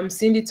that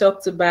Cindy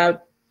talked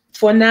about,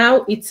 for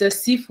now, it's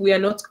as if we are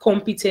not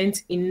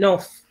competent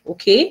enough,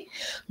 okay?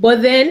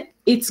 But then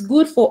it's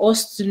good for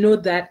us to know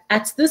that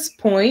at this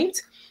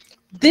point,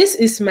 this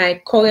is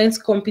my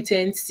current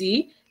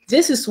competency.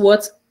 This is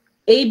what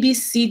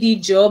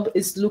ABCD job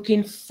is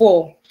looking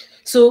for.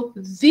 So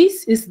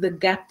this is the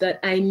gap that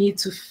I need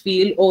to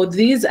fill, or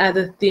these are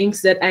the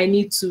things that I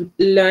need to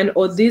learn,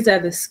 or these are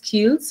the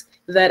skills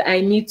that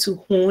I need to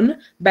hone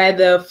by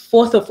the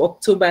 4th of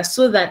October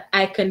so that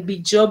I can be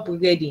job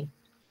ready.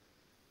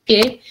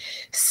 Okay.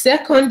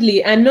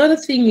 Secondly, another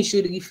thing you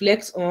should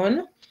reflect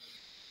on,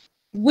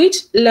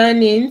 which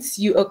learnings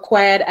you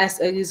acquired as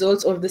a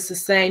result of this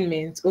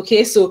assignment.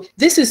 Okay, so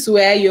this is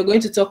where you're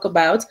going to talk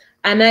about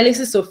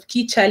analysis of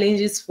key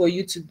challenges for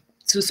you to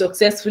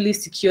successfully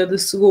secure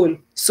this role.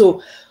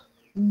 So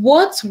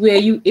what were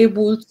you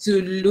able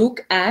to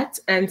look at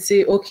and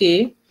say,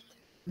 okay,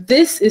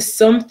 this is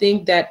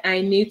something that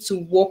I need to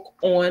work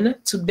on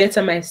to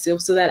better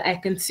myself so that I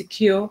can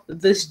secure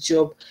this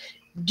job.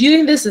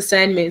 During this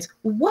assignment,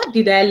 what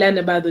did I learn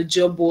about the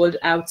job world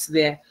out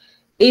there?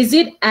 Is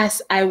it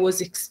as I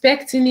was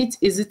expecting it?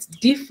 Is it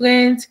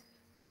different?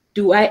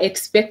 Do I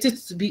expect it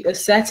to be a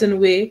certain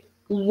way?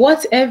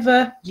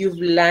 Whatever you've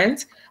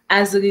learned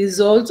as a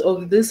result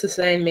of this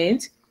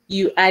assignment,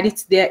 you add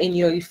it there in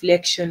your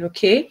reflection,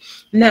 okay?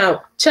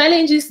 Now,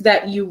 challenges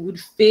that you would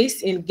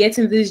face in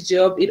getting this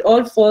job, it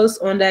all falls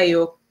under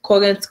your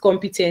current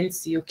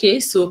competency, okay?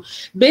 So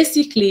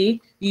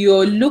basically,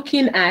 you're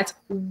looking at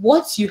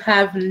what you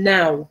have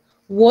now,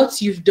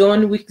 what you've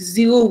done week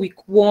 0,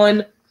 week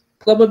 1,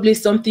 probably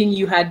something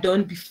you had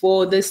done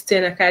before this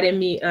 10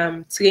 Academy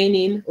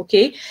training,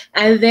 okay?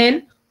 And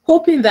then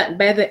hoping that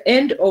by the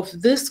end of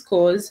this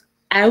course,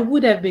 I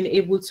would have been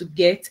able to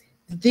get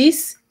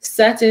this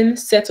certain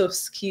set of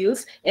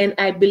skills. And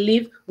I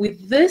believe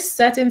with this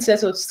certain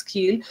set of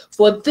skill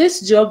for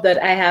this job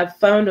that I have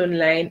found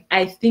online,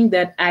 I think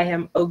that I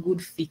am a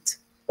good fit.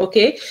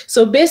 Okay,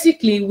 so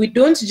basically we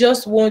don't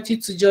just want you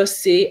to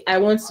just say, I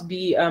want to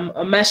be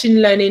a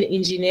machine learning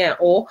engineer,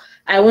 or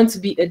I want to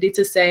be a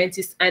data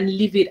scientist, and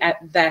leave it at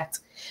that.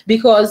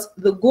 Because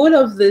the goal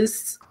of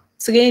this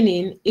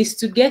training is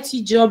to get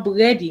you job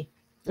ready.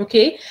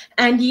 Okay,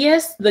 and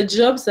yes, the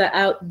jobs are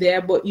out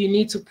there, but you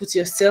need to put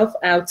yourself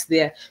out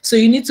there. So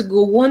you need to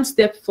go one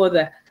step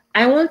further.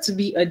 I want to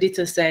be a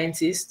data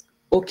scientist.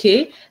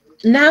 Okay,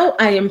 now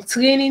I am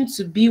training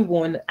to be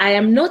one. I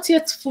am not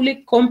yet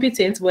fully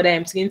competent, but I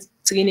am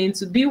training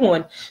to be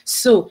one.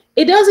 So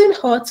it doesn't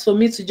hurt for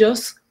me to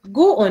just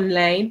go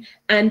online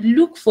and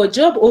look for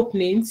job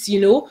openings,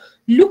 you know,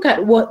 look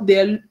at what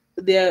they're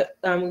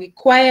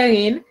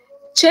requiring,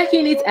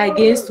 checking it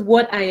against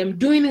what I am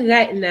doing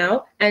right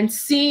now and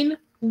seeing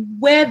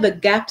where the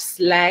gaps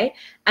lie.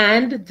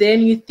 And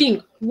then you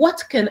think,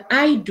 what can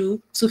I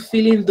do to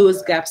fill in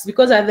those gaps?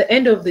 Because at the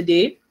end of the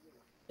day,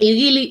 it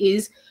really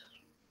is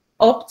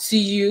up to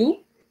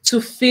you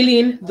to fill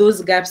in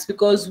those gaps,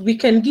 because we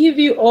can give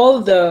you all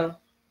the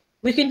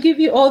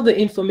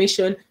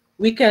information,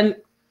 we can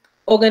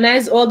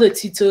organize all the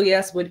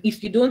tutorials, but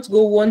if you don't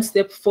go one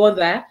step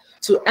further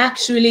to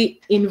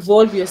actually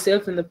involve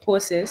yourself in the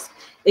process,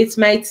 it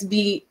might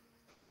be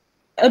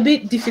a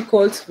bit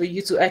difficult for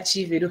you to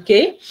achieve it.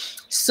 Okay,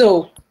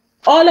 so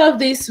all of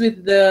this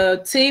with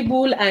the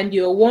table and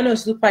your 1 or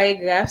 2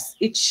 paragraphs,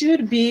 it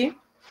should be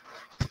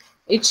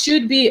it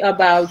should be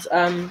about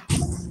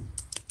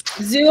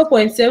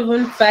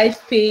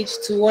 0.75 page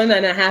to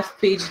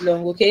 1.5 page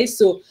long. Okay,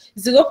 so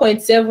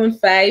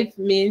 0.75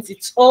 means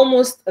it's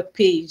almost a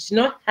page,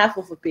 not half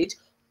of a page,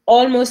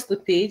 almost a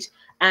page,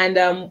 and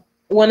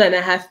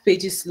 1.5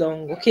 pages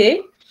long.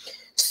 Okay,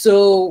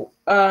 so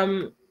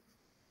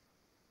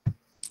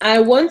I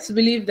want to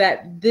believe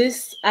that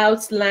this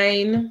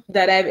outline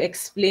that I've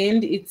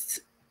explained, it's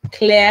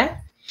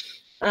clear.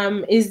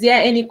 Is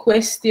there any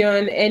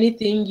question,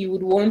 anything you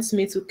would want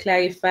me to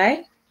clarify?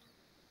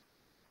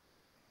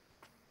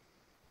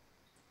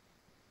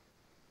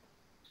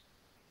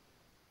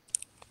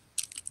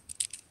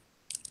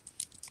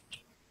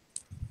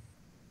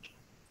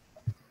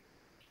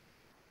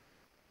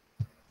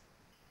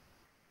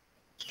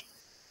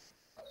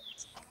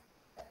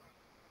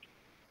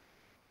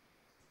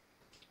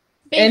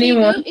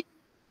 Anyone?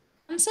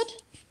 Answered?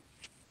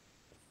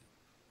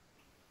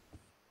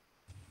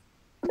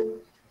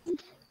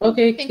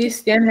 Okay,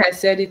 Christian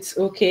has said it's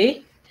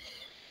okay.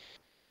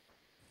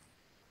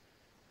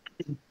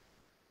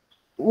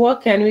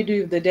 What can we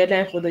do if the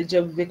deadline for the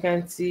job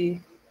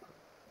vacancy?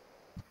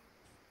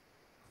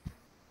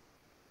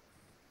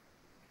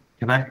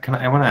 I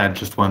want to add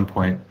just one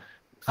point.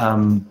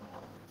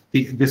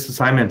 This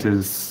assignment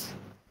is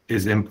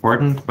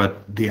important,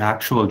 but the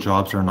actual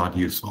jobs are not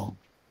useful,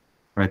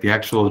 right? The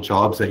actual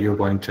jobs that you're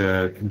going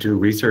to do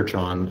research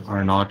on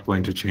are not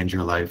going to change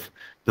your life.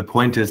 The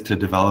point is to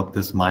develop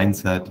this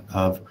mindset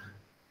of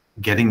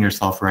getting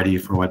yourself ready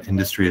for what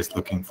industry is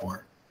looking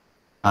for.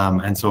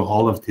 And so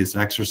all of this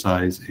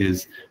exercise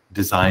is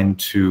designed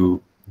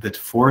to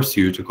force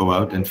you to go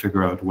out and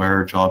figure out where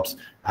are jobs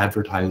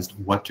advertised,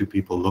 what do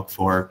people look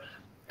for,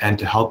 and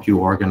to help you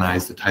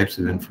organize the types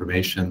of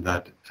information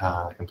that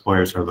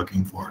employers are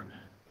looking for.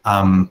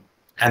 And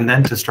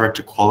then to start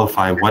to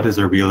qualify what is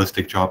a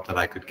realistic job that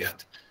I could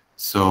get.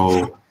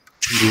 So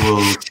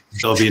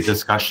there'll be a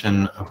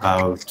discussion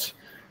about,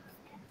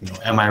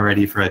 am I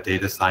ready for a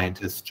data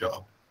scientist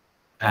job?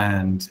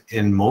 And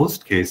in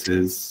most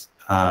cases,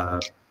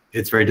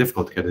 it's very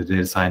difficult to get a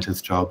data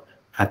scientist job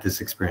at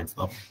this experience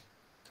level.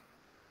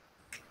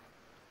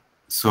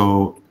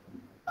 So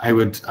I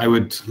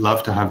would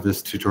love to have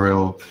this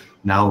tutorial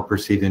now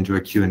proceed into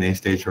a Q&A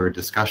stage or a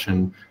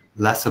discussion,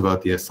 less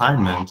about the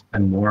assignment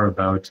and more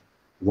about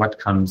what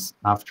comes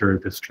after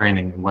this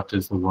training and what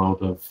does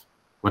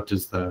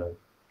the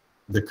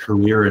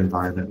career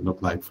environment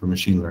look like for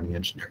machine learning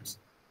engineers.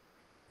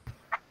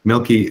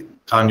 Milky,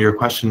 on your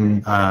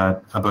question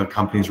about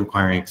companies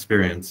requiring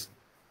experience,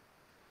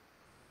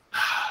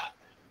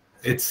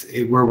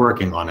 we're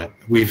working on it.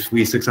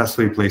 We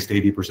successfully placed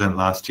 80%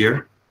 last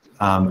year,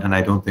 and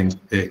I don't think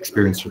the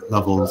experience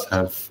levels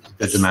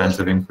the demands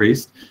have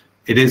increased.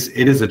 It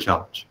is a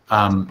challenge,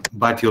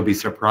 but you'll be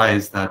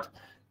surprised that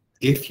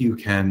if you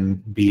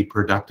can be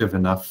productive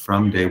enough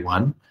from day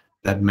one,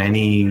 that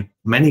many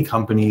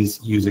companies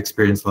use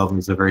experience level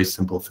as a very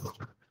simple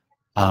filter.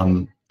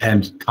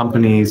 And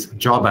companies'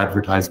 job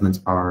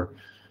advertisements are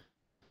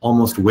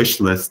almost wish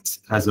lists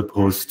as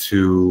opposed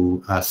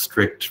to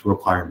strict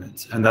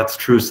requirements. And that's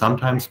true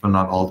sometimes, but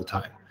not all the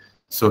time.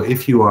 So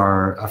if you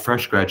are a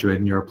fresh graduate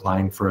and you're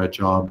applying for a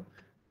job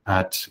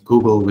at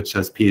Google, which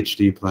says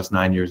PhD plus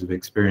 9 years of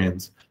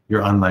experience,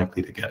 you're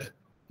unlikely to get it.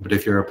 But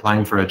if you're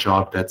applying for a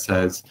job that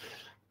says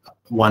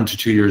 1 to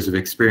 2 years of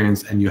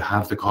experience and you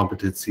have the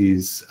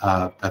competencies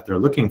that they're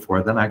looking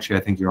for, then actually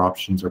I think your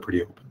options are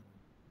pretty open.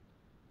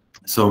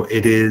 So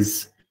it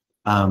is,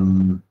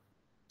 in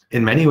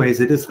many ways,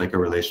 it is like a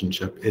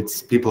relationship.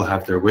 People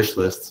have their wish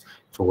lists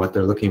for what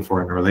they're looking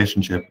for in a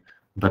relationship,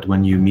 but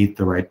when you meet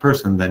the right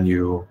person, then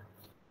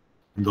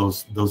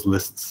those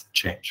lists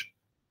change.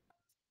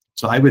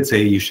 So I would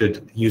say you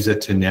should use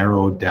it to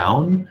narrow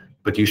down,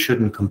 but you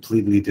shouldn't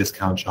completely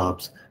discount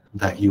jobs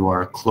that you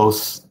are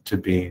close to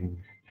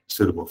being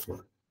suitable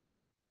for.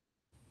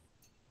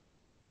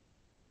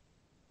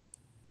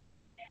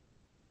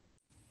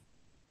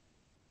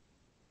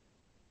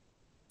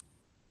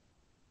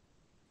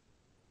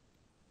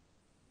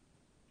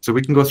 So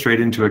we can go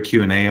straight into a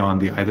Q&A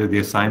on either the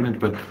assignment,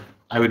 but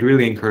I would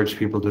really encourage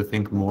people to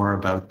think more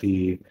about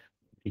the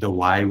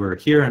why we're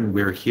here, and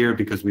we're here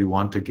because we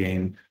want to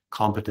gain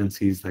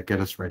competencies that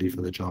get us ready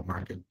for the job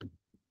market.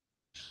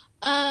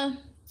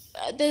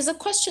 There's a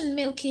question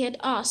Milky had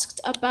asked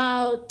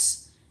about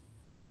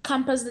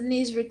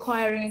companies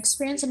requiring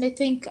experience, and I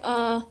think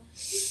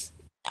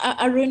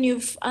Arun,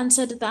 you've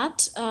answered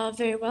that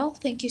very well.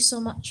 Thank you so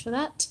much for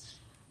that.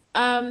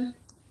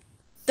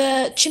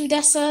 The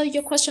Chimdesa,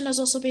 your question has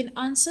also been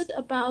answered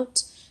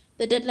about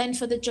the deadline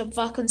for the job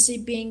vacancy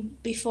being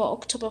before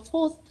October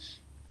 4th.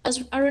 As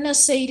Aruna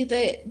said,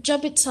 the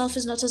job itself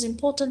is not as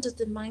important as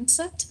the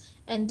mindset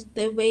and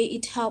the way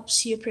it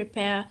helps you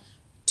prepare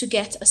to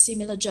get a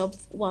similar job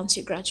once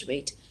you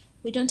graduate.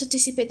 We don't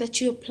anticipate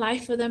that you apply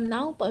for them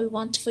now, but we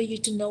want for you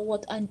to know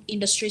what an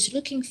industry is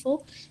looking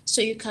for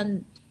so you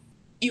can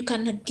you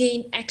can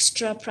gain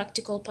extra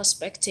practical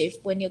perspective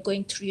when you're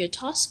going through your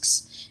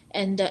tasks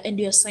and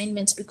your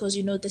assignments, because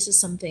you know this is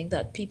something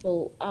that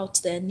people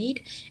out there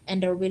need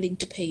and are willing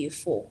to pay you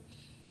for.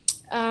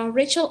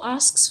 Rachel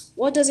asks,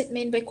 what does it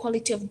mean by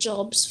quality of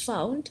jobs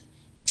found?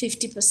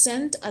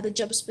 50%. Are the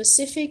jobs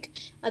specific?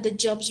 Are the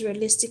jobs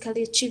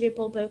realistically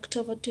achievable by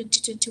October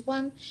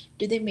 2021?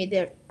 Do they meet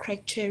their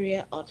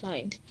criteria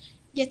outlined?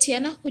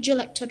 Yetiana, would you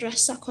like to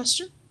address that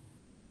question?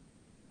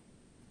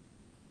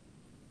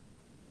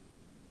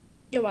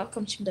 You're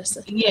welcome,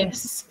 Chimdasa.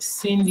 Yes,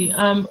 Cindy.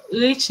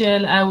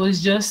 Rachel, I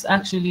was just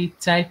actually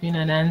typing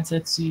an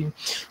answer to you.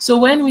 So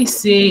when we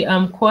say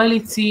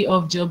quality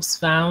of jobs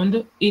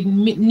found, it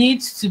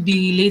needs to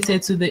be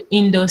related to the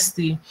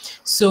industry.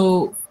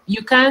 So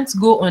you can't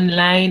go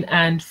online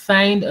and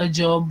find a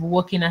job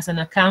working as an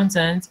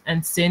accountant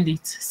and send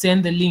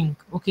the link,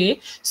 okay?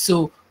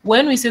 So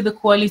when we say the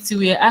quality,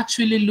 we are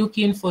actually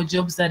looking for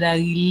jobs that are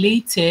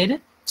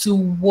related to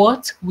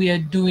what we are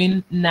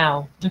doing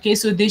now, okay?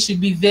 So they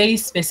should be very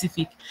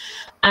specific.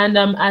 And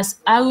as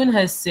Arun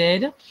has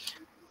said,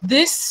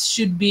 this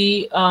should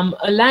be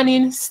a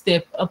learning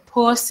step, a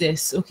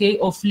process, okay,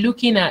 of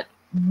looking at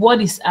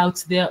what is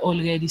out there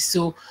already.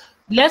 So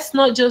let's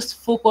not just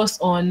focus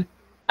on,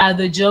 are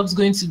the jobs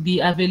going to be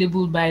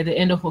available by the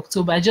end of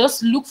October?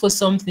 Just look for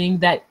something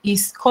that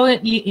is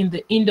currently in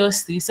the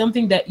industry,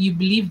 something that you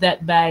believe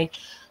that by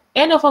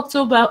end of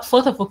October,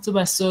 4th of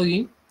October,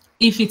 sorry,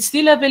 if it's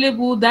still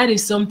available, that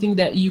is something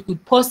that you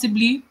could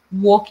possibly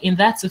work in.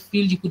 That's a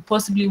field you could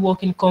possibly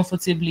work in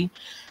comfortably.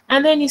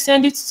 And then you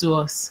send it to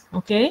us,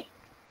 okay?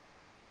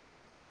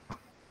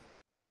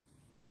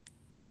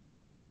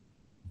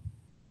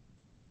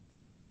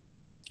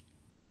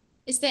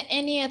 Is there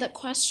any other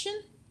question?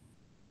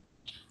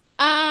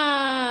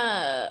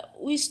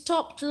 We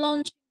stopped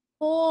launching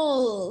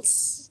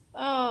polls.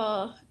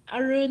 Oh,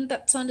 Arun,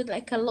 that sounded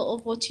like a lot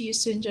of what you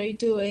used to enjoy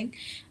doing.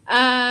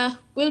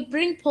 We'll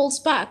bring polls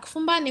back.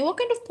 Fumbani, what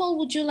kind of poll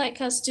would you like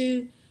us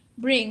to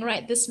bring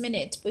right this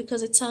minute?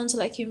 Because it sounds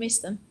like you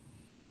missed them.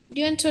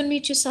 Do you want to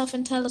unmute yourself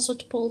and tell us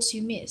what polls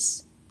you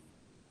miss?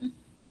 Can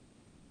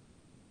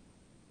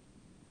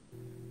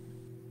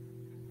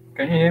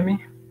you hear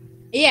me?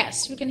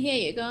 Yes, we can hear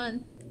you. Go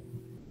on.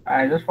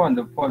 I just found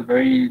the poll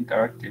very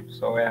interactive,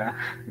 so yeah.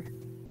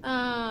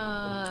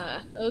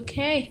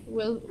 Okay.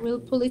 We'll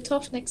pull it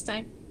off next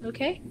time.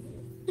 Okay.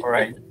 All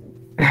right.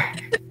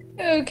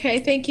 Okay.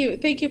 Thank you.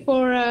 Thank you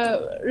for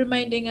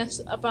reminding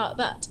us about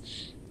that.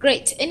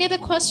 Great. Any other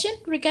question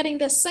regarding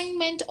the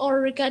assignment or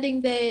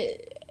regarding the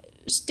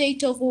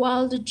state of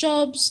world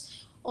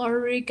jobs or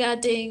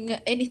regarding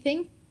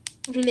anything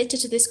related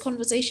to this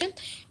conversation?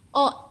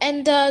 Oh,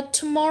 and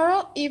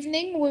tomorrow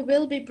evening, we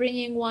will be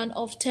bringing one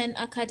of 10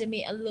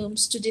 Academy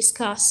alums to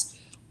discuss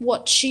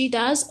what she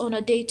does on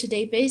a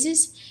day-to-day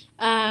basis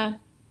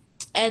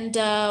and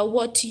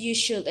what you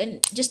should,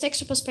 and just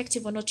extra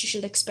perspective on what you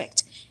should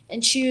expect.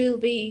 And she will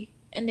be,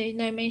 and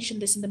I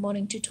mentioned this in the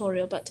morning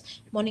tutorial, but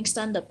morning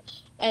stand-up,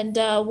 and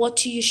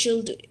what you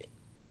should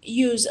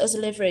use as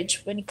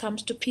leverage when it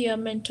comes to peer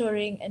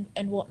mentoring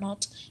and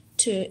whatnot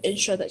to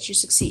ensure that you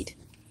succeed.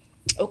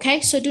 Okay,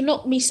 so do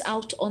not miss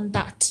out on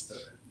that.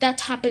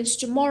 That happens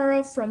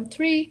tomorrow from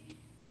 3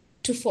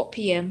 to 4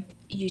 p.m.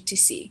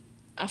 UTC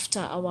after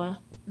our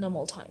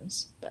normal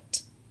times.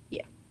 But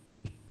yeah.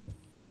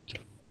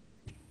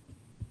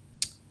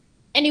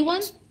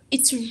 Anyone?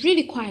 It's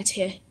really quiet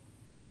here.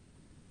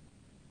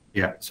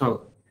 Yeah,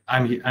 so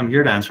I'm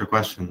here to answer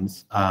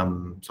questions.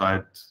 So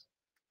I'd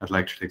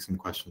like to take some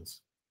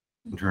questions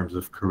in terms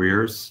of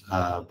careers,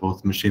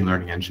 both machine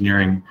learning,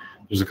 engineering.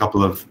 There's a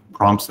couple of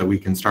prompts that we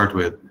can start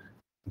with,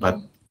 but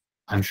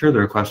I'm sure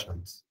there are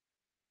questions.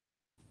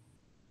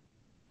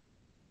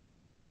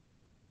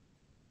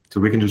 So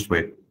we can just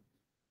wait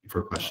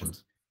for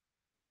questions.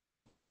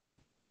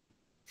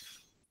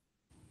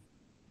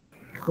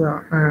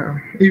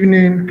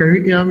 Evening, can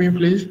you hear me,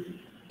 please?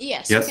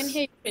 Yes, yes. We can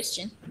hear you,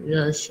 Christian.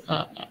 Yes,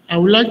 I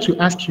would like to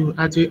ask you,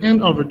 at the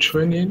end of the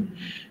training,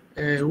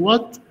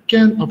 what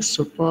kind of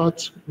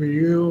support will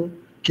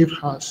you give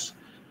us?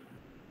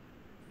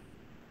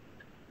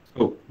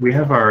 So we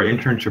have our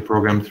internship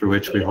program through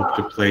which we hope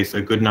to place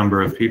a good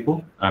number of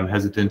people. I'm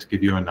hesitant to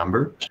give you a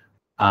number,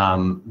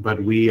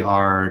 but we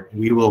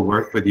will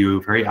work with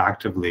you very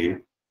actively,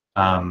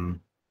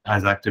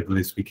 as actively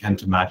as we can,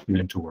 to match you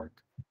into work.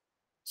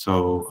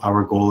 So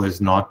our goal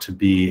is not to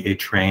be a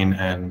train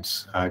and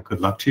good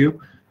luck to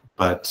you,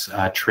 but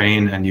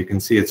train, and you can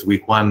see it's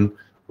week 1.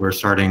 We're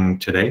starting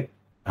today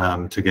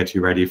to get you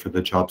ready for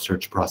the job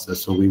search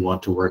process. So we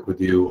want to work with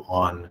you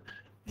on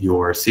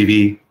your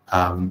CV,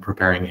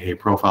 preparing a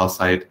profile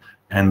site,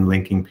 and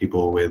linking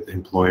people with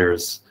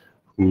employers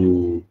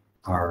who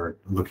are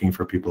looking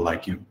for people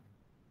like you.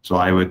 So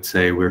I would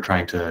say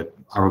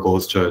our goal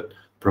is to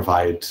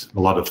provide a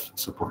lot of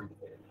support.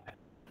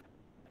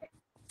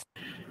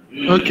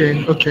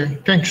 Okay,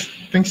 thanks.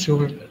 Thanks,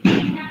 Sylvia.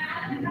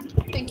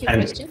 Thank you,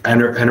 Christian.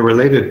 And a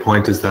related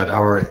point is that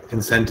our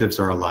incentives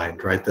are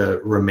aligned, right? The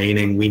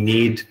remaining, we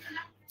need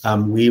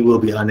we will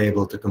be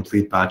unable to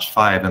complete batch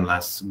 5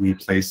 unless we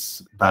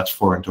place batch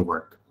 4 into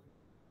work.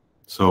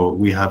 So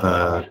we have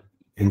a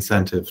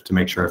incentive to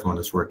make sure everyone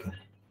is working.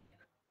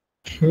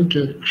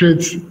 Okay,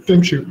 great.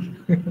 Thank you.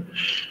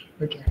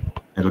 Okay.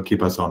 It'll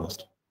keep us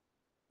honest.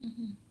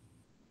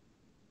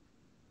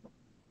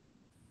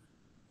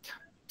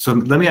 So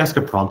let me ask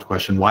a prompt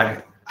question.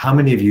 How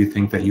many of you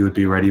think that you would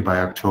be ready by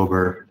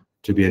October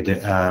to be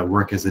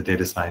work as a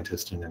data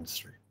scientist in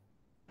industry?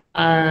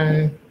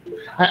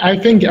 I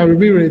think I will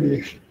be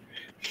ready.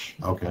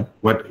 Okay.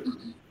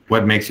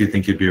 What makes you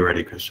think you'd be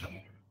ready,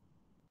 Christian?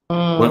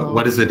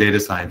 What is a data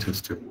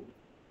scientist do?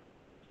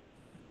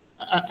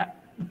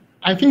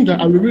 I think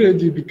that I will be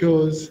ready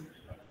because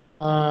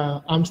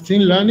I'm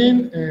still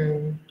learning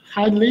and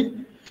hardly.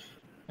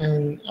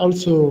 And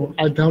also,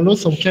 I download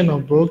some kind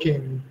of book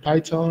in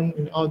Python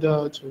in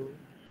order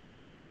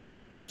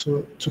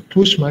to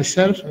push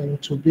myself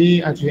and to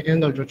be, at the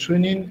end of the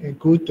training, a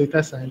good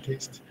data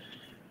scientist.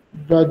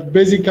 But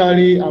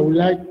basically, I would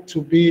like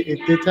to be a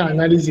data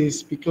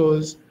analyst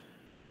because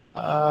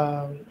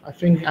I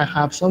think I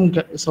have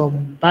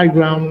some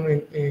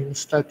background in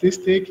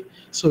statistics,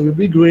 so it would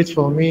be great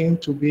for me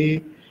to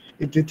be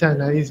a data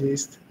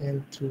analyst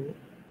and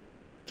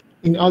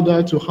in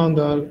order to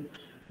handle,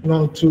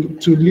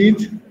 to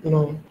lead,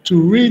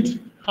 to read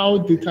how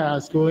data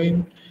is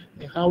going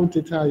and how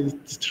data is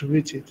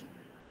distributed.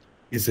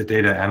 Is a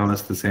data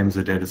analyst the same as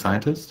a data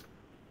scientist?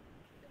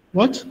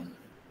 What?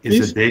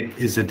 Is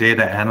a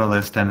data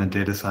analyst and a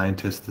data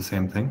scientist the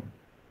same thing?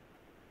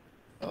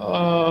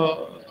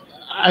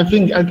 I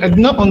think I did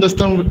not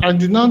understand. I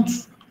did not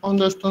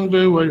understand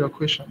very well your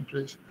question,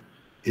 please.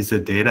 Is a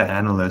data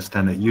analyst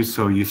and you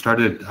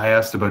started. I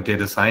asked about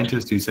data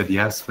scientist. You said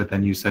yes, but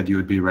then you said you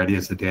would be ready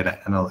as a data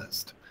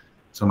analyst.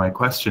 So my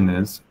question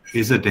is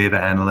a data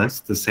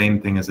analyst the same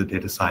thing as a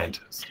data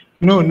scientist?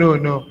 No.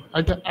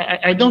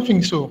 I don't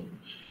think so,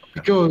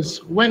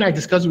 because when I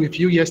discussed with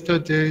you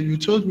yesterday, you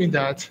told me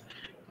that.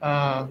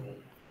 At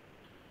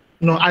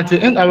the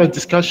end of our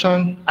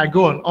discussion, I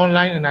go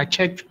online and I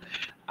checked.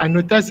 I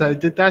noticed that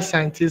data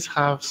scientists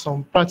have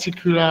some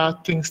particular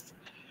things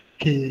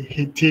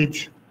he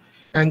did,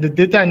 and the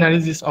data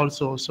analysis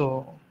also.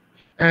 So,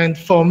 and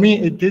for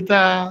me, a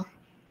data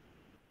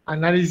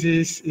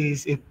analysis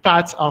is a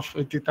part of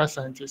a data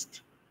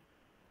scientist.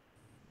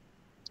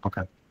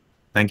 Okay,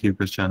 thank you,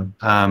 Christian.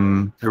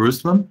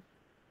 Jerusalem?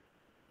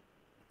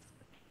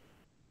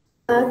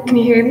 Can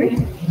you hear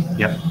me?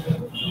 Yeah.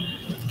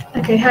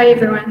 Okay, hi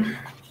everyone.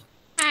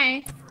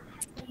 Hi.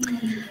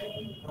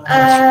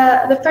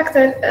 The fact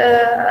that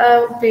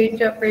I'll be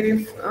job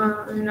ready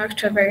in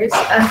October is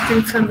I've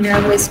been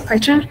familiar with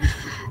Python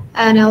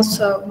and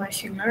also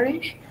machine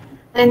learning.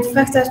 And the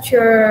fact that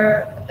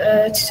you're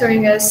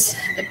tutoring us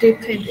a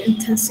deep and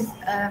intensive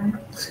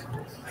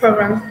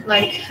program,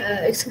 like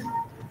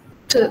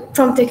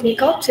from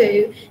technical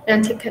to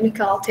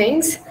non-technical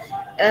things,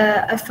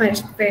 I find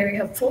it very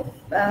helpful,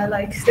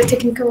 like the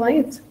technical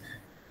lines.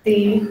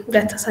 The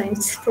data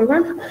science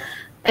program,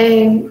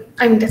 and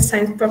I'm the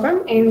science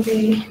program, and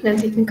the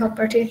non-technical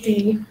part is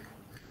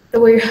the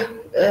way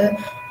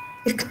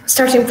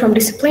starting from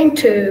discipline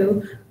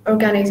to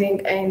organizing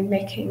and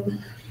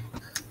making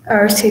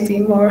our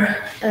CV more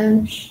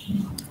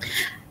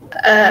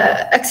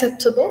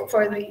acceptable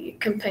for the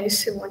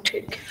companies who want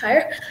to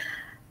hire.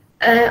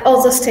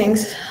 All those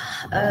things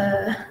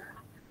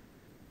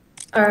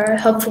are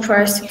helpful for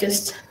us to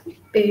just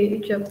be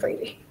job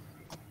ready.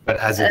 But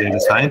as a data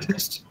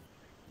scientist?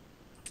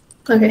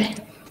 Okay.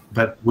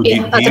 But do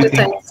you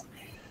think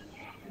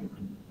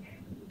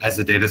as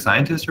a data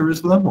scientist,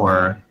 Jerusalem,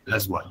 or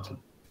as what?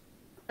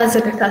 As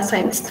a data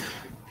scientist.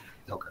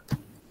 Okay.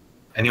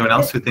 Anyone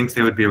else who thinks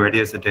they would be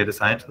ready as a data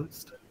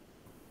scientist?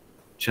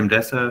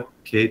 Chimdesa,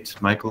 Kate,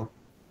 Michael?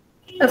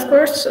 Of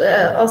course,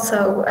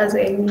 also as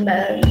a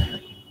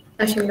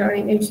machine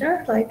learning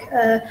engineer,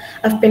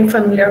 I've been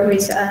familiar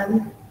with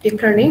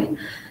deep learning.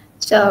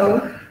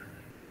 So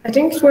I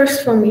think it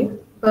works for me,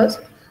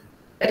 but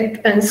it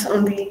depends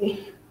on the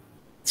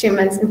 3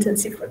 months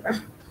intensive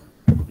program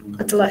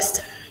at the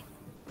last.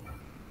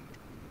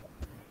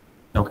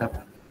 Okay.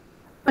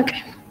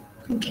 Okay.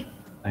 Thank you.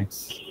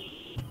 Thanks.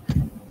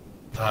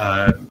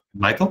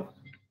 Michael?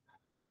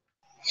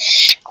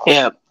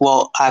 Yeah.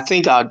 Well, I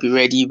think I'll be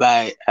ready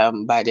by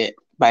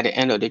the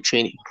end of the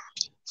training.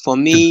 For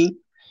me,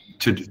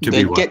 to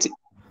be what?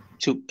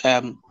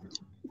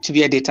 To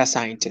be a data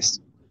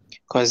scientist,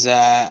 because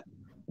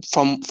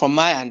from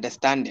my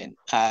understanding,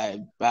 I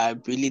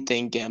really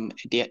think a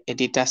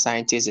data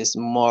scientist is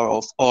more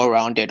of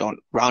rounded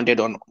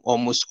on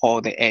almost all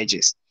the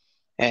edges,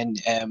 and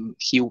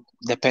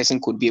the person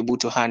could be able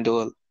to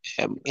handle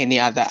any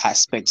other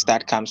aspects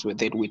that comes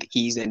with it with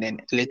ease, and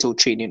then little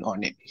training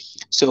on it.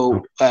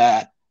 So,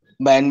 but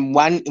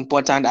one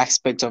important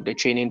aspect of the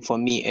training for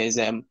me is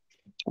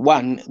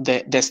one,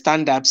 the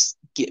stand-ups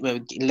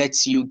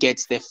lets you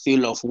get the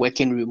feel of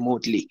working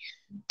remotely,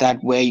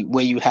 that where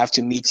you have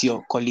to meet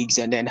your colleagues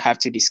and then have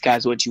to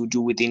discuss what you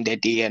do within the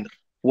day and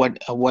what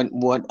went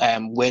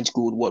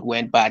good, what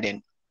went bad,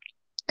 and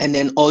and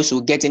then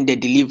also getting the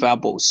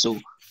deliverables. So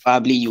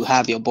probably you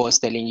have your boss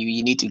telling you,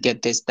 you need to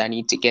get this done, you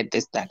need to get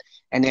this done.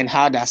 And then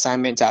how the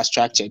assignments are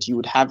structured, you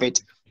would have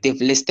it,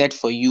 they've listed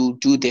for you,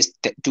 do this,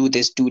 do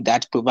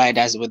that, provide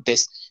us with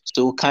this.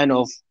 So kind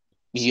of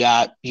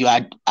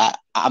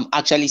I'm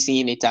actually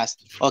seeing it as,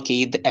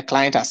 okay, a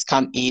client has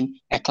come in,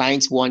 a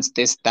client wants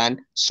this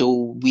done,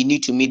 so we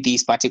need to meet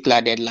these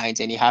particular deadlines,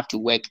 and you have to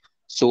work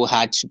so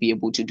hard to be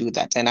able to do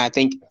that. And I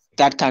think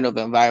that kind of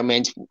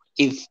environment,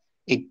 if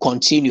it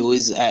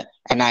continues, and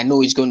I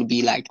know it's going to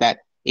be like that,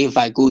 if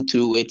I go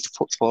through it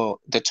for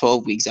the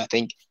 12 weeks, I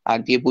think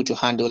I'd be able to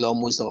handle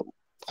almost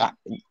a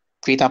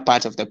greater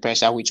part of the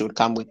pressure which would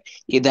come with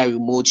either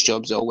remote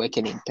jobs or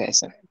working in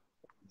person.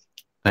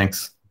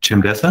 Thanks.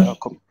 Chimdesa?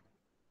 Welcome.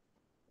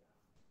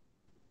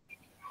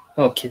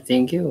 Okay,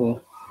 thank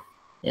you.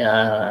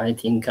 Yeah, I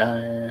think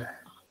I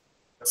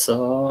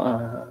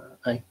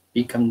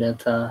become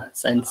data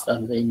science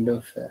at the end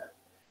of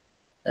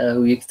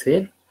week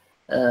 12,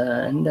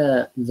 and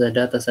the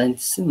data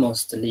science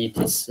mostly it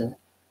is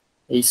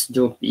his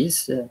job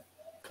is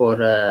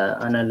for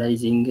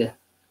analyzing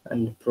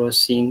and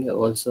processing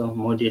also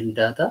model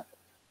data.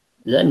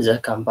 Then the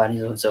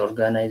companies or the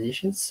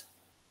organizations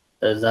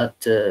that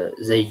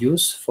they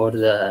use for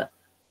the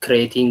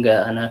creating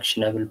an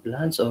actionable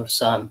plans, or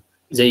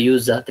they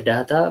use that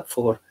data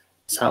for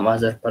some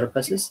other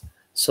purposes.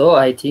 So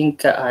I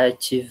think I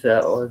achieve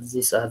all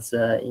this at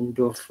the end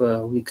of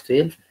week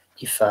 12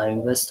 if I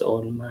invest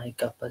all my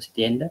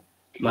capacity and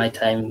my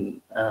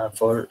time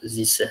for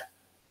this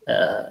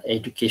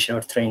education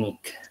or training.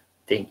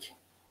 Thank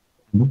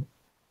you.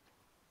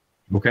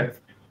 Okay.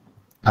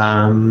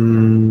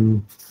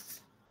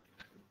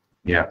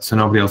 Yeah, so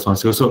nobody else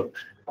wants to go. So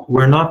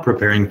we're not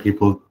preparing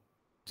people.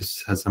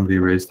 Just has somebody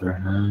raised their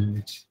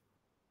hand.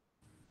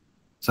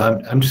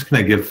 So I'm just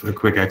going to give a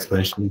quick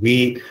explanation.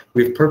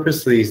 We've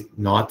purposely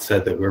not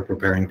said that we're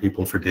preparing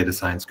people for data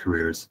science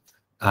careers.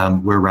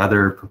 We're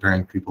rather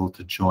preparing people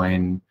to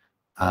join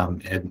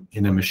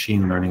in a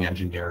machine learning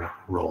engineer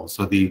role.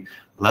 So the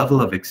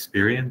level of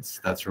experience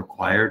that's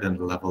required and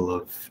the level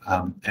of,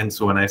 and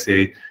so when I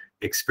say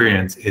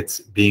experience, it's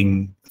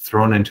being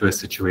thrown into a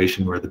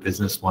situation where the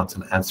business wants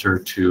an answer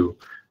to,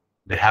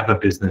 they have a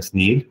business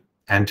need,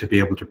 and to be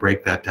able to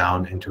break that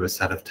down into a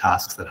set of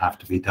tasks that have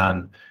to be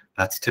done.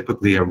 That's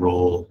typically a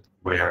role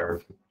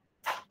where,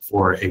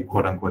 for a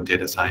quote-unquote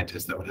data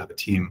scientist that would have a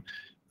team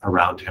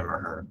around him or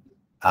her,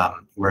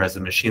 whereas a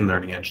machine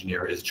learning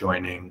engineer is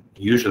joining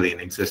usually an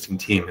existing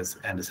team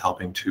and is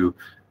helping to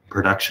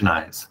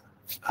productionize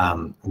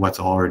what's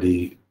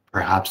already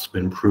perhaps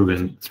been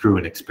proven through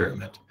an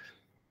experiment.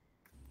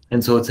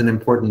 And so it's an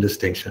important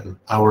distinction.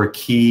 Our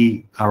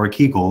key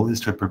goal is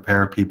to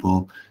prepare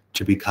people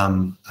to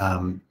become,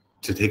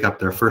 to take up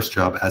their first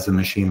job as a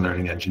machine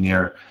learning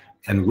engineer.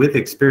 And with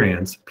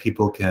experience,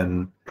 people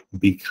can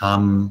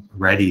become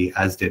ready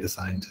as data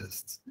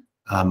scientists.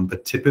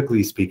 But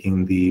typically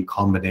speaking, the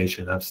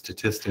combination of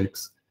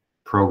statistics,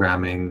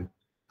 programming,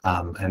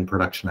 and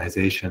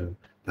productionization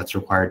that's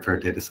required for a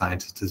data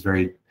scientist is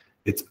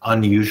it's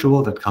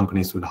unusual that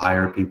companies would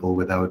hire people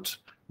without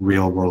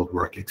real world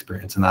work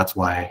experience. And that's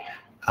why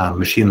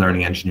machine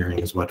learning engineering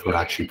is what we're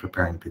actually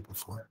preparing people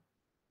for.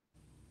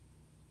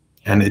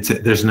 And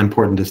there's an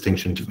important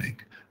distinction to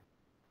make.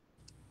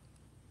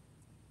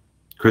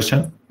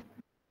 Christian?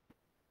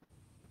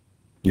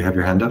 You have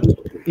your hand up?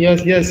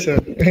 Yes, sir.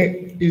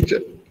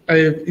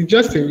 It's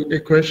just a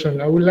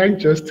question. I would like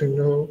just to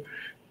know,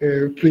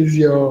 please,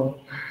 your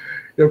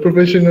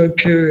professional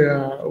career.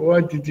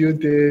 What did you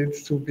do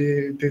to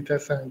be a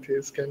data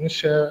scientist? Can you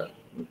share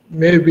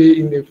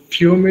maybe in a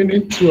few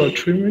minutes, 2 or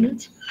 3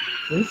 minutes?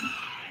 Please?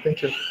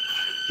 Thank you.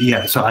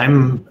 Yeah, so I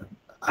am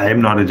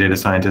not a data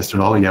scientist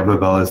at all.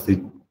 Yababel is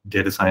the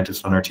data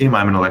scientist on our team.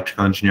 I'm an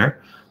electrical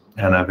engineer,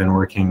 and I've been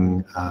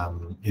working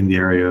in the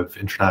area of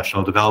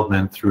international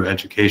development through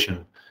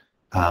education.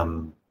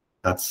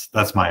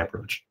 That's my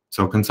approach.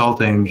 So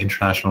consulting,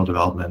 international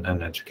development,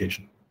 and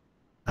education.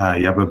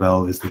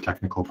 Yababel is the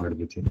technical part of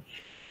the team.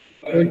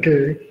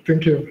 Okay,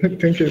 thank you.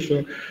 Thank you,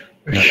 sir.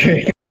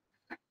 Okay.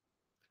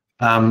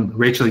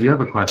 Rachel, you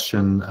have a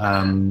question.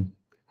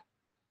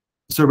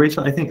 So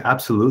Rachel, I think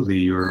absolutely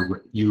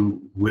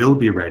you will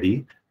be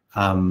ready.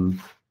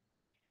 Machine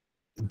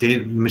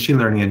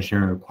learning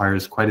engineering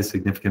requires quite a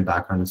significant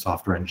background in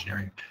software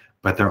engineering,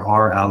 but there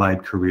are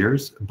allied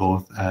careers,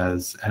 both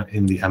as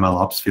in the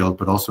MLOps field,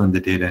 but also in the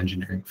data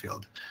engineering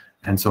field.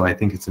 And so I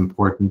think it's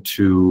important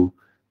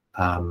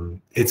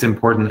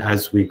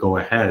as we go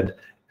ahead,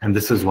 and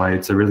this is why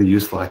it's a really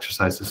useful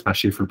exercise,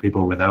 especially for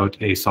people without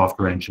a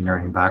software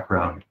engineering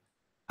background,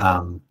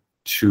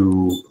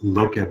 to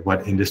look at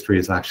what industry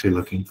is actually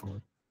looking for.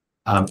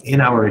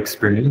 In our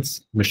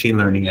experience, machine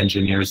learning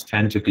engineers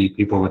tend to be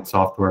people with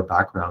software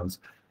backgrounds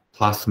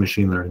plus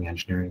machine learning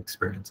engineering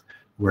experience,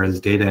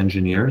 whereas data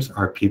engineers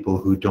are people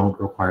who don't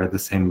require the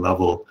same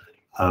level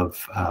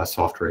of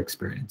software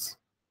experience.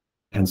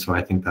 And so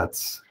I think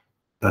that's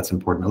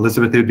important.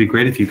 Elizabeth, it would be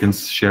great if you can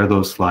share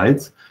those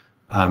slides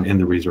in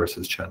the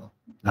resources channel.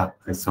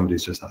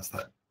 Somebody's just asked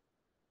that.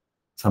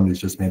 Somebody's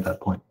just made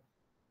that point.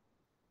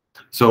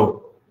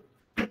 So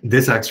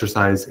this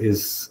exercise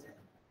is,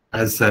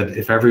 as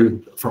said,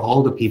 for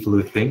all the people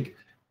who think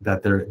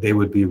that they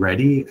would be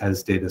ready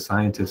as data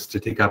scientists to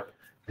take up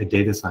a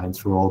data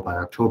science role by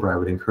October, I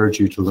would encourage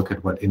you to look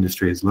at what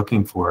industry is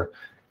looking for.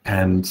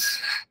 And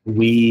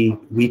we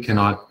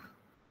cannot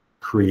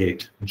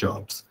create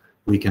jobs.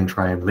 We can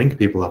try and link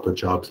people up with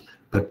jobs,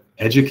 but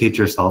educate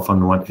yourself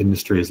on what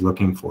industry is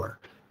looking for.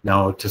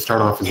 Now, to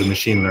start off as a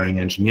machine learning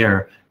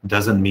engineer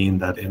doesn't mean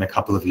that in a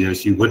couple of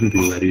years you wouldn't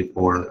be ready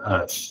for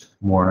a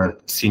more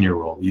senior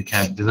role.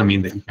 Doesn't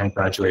mean that you can't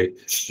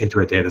graduate into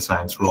a data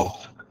science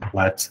role.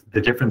 But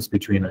the difference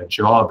between a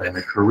job and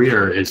a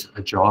career is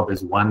a job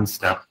is one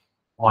step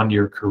on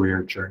your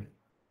career journey.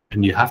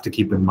 And you have to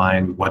keep in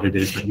mind what it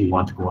is that you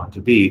want to go on to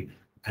be.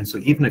 And so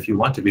even if you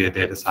want to be a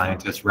data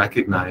scientist,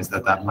 recognize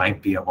that that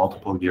might be a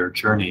multiple year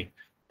journey,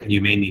 and you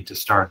may need to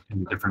start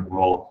in a different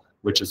role,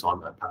 which is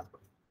on that pathway.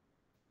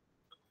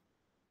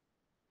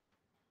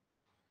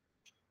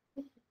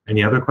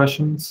 Any other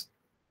questions?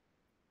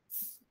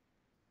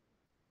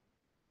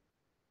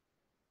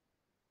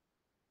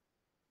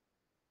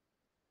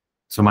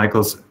 So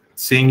Michael's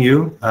seeing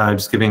you,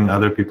 just giving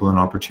other people an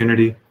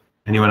opportunity.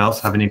 Anyone else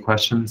have any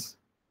questions?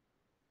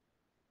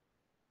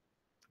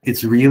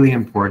 It's really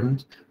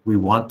important. We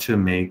want to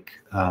make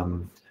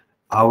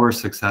our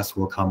success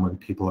will come when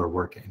people are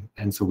working.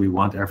 And so we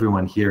want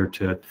everyone here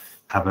to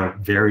have a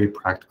very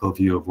practical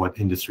view of what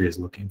industry is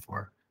looking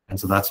for. And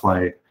so that's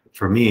why,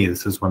 for me,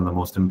 this is one of the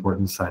most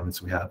important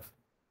assignments we have.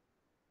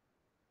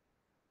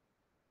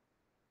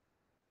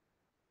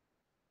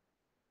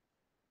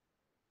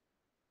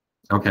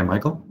 Okay,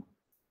 Michael?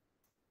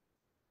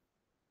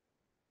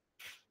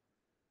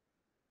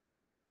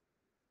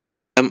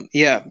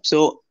 Yeah,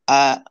 so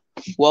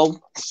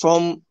well,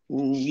 from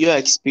your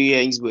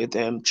experience with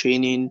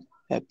training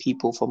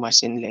people for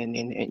machine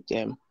learning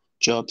and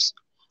jobs,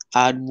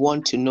 I'd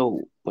want to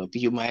know,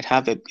 you might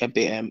have a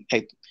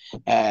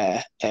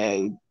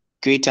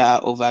greater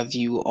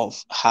overview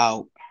of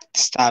how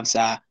staffs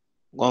are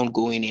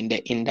ongoing in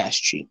the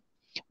industry.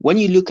 When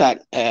you look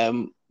at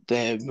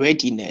the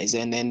readiness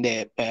and then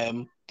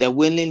the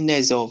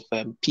willingness of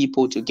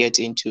people to get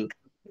into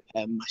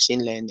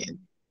machine learning,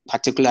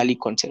 particularly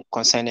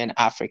concerning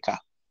Africa,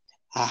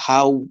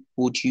 how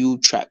would you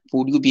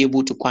be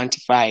able to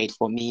quantify it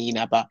for me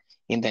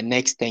in the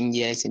next 10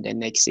 years, in the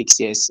next 6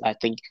 years? I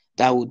think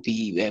that would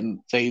be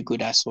very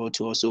good as well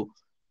to also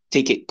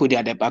put it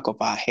at the back of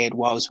our head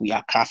whilst we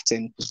are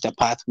crafting the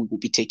path we will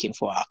be taking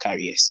for our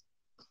careers.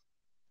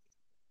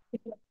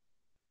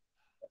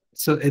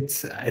 So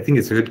I think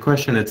it's a good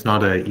question. It's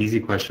not an easy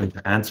question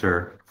to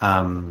answer.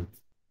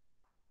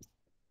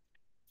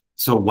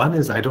 So one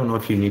is, I don't know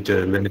if you need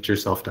to limit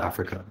yourself to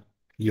Africa.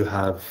 You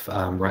have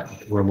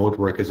remote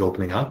work is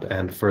opening up,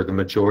 and for the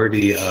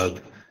majority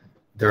of,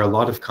 there are a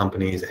lot of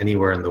companies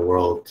anywhere in the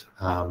world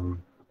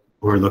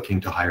who are looking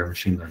to hire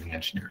machine learning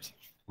engineers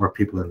or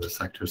people in the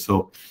sector.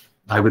 So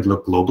I would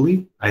look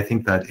globally. I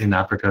think that in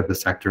Africa, the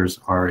sectors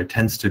it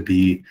tends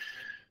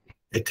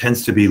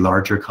to be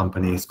larger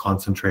companies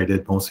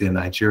concentrated mostly in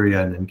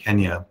Nigeria and in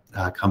Kenya,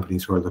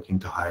 companies who are looking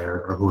to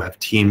hire or who have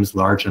teams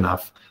large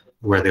enough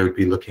where they would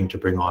be looking to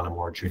bring on a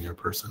more junior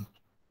person.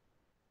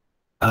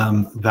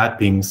 That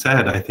being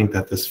said, I think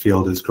that this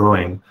field is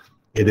growing.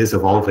 It is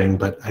evolving,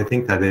 but I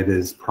think that it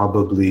is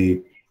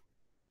probably,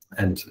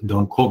 and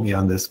don't quote me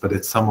on this, but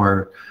it's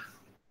somewhere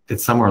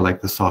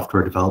like the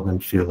software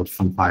development field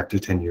from 5 to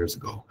 10 years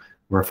ago,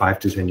 where 5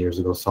 to 10 years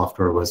ago,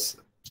 software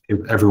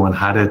everyone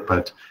had it,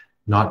 but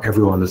not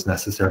everyone is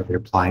necessarily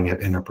applying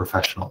it in a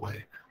professional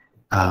way.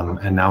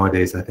 And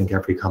nowadays, I think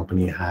every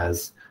company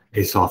has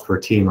a software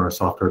team or a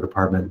software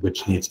department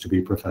which needs to be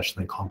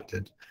professionally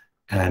competent.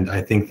 And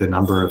I think the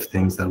number of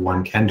things that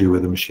one can do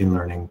with the machine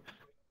learning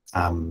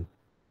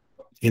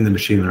in the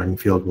machine learning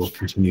field will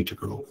continue to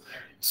grow.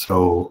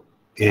 So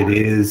it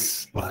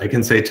is, well, I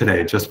can say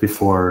today, just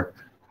before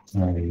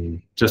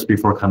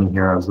coming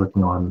here, I was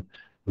looking on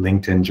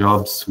LinkedIn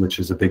Jobs, which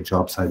is a big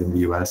job site in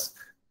the US.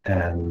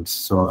 And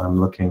so I'm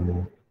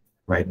looking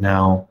right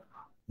now,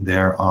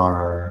 there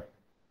are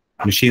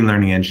machine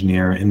learning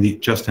engineer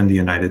just in the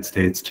United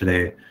States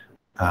today,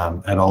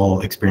 at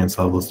all experience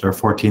levels, there are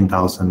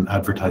 14,000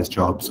 advertised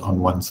jobs on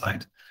one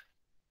site.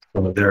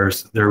 So there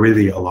are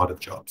really a lot of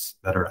jobs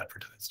that are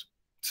advertised.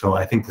 So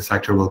I think the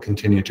sector will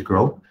continue to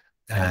grow,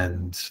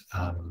 and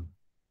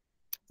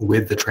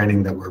with the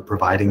training that we're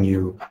providing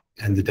you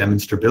and the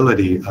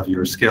demonstrability of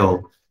your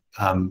skill,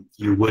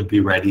 you would be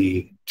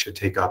ready to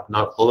take up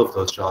not all of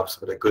those jobs,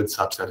 but a good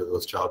subset of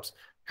those jobs.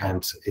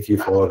 And if you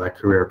follow that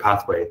career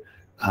pathway,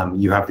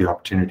 you have the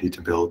opportunity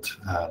to build,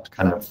 to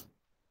kind of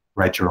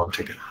write your own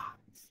ticket.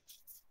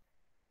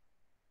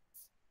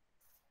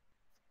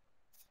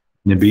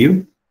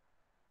 Nabil?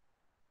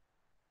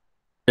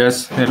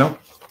 Yes, hello.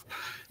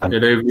 Hello,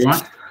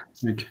 everyone.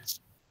 Okay.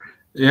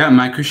 Yeah,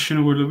 my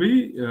question will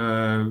be,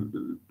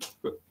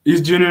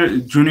 is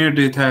junior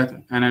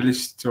data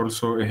analyst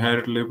also a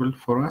higher level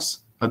for us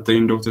at the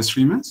end of the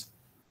 3 months?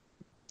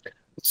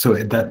 So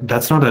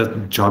that's not a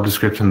job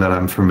description that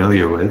I'm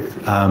familiar with.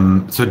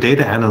 So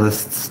data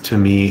analysts, to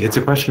me, it's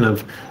a question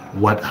of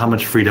how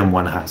much freedom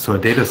one has. So a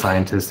data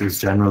scientist is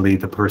generally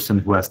the person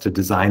who has to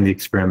design the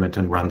experiment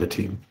and run the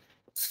team.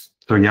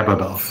 So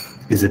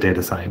Yababel is a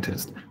data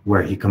scientist,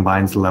 where he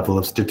combines the level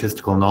of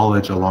statistical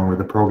knowledge along with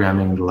the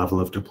programming, the level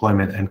of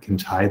deployment, and can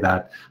tie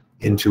that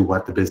into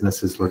what the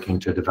business is looking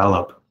to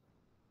develop.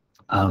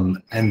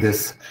 And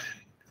this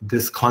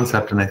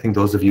concept, and I think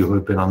those of you who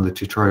have been on the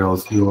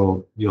tutorials,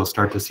 you'll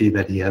start to see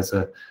that he has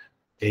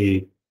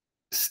a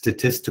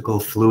statistical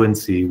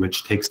fluency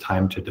which takes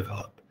time to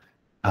develop.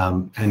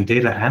 And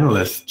data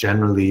analysts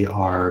generally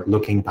are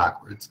looking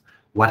backwards.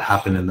 What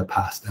happened in the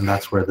past? And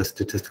that's where the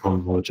statistical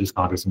knowledge is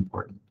not as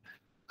important.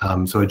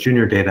 So a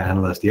junior data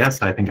analyst,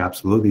 yes, I think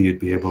absolutely you'd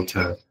be able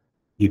to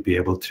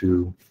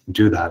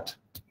do that.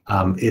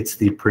 It's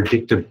the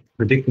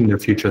predicting the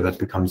future that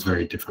becomes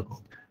very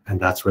difficult. And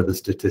that's where the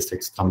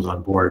statistics comes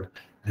on board.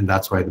 And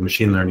that's why the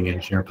machine learning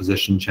engineer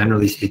position,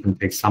 generally speaking,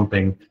 takes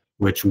something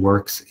which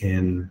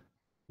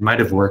might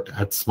have worked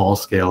at small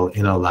scale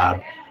in a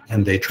lab,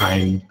 and they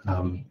try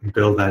and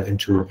build that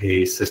into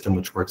a system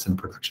which works in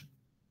production.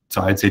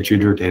 So I'd say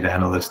junior data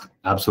analyst,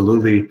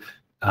 absolutely.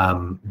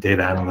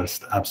 Data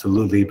analyst,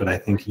 absolutely. But I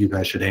think you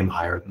guys should aim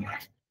higher than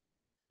that.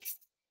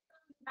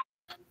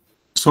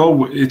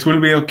 So it will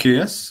be okay,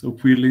 yes,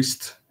 if we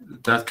list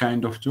that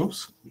kind of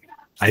jobs?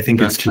 I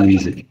think it's too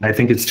easy. I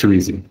think it's too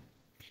easy.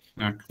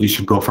 Okay. You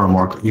should go for a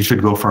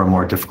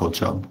more difficult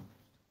job.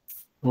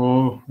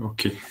 Oh,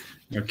 okay.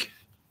 Okay.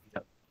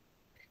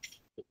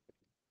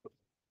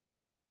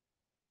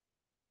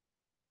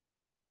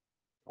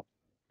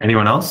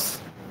 Anyone else?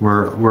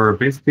 We're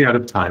basically out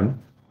of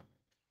time.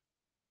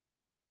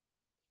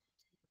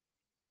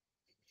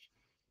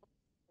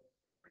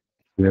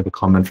 We have a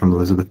comment from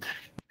Elizabeth.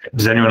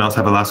 Does anyone else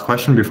have a last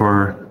question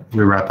before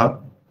we wrap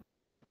up?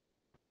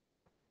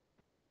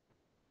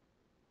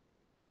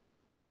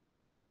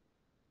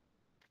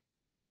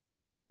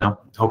 No?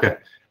 Okay.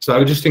 So I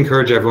would just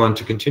encourage everyone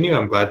to continue.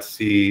 I'm glad to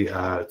see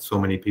so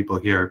many people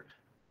here.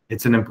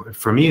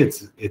 For me,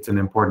 it's an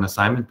important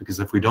assignment, because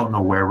if we don't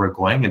know where we're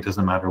going, it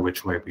doesn't matter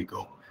which way we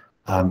go.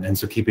 And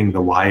so keeping the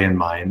why in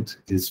mind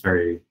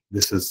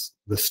this is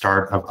the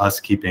start of us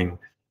keeping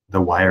the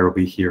why are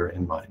we here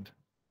in mind.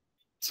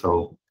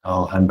 So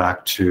I'll hand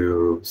back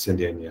to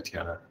Cindy and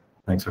Yatiana.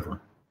 Thanks,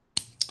 everyone.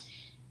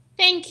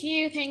 Thank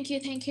you,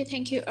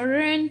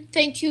 Arun.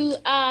 Thank you,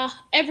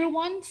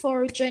 everyone,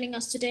 for joining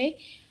us today.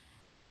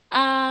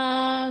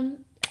 In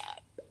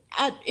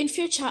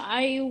future,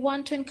 I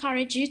want to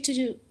encourage you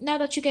to now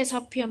that you guys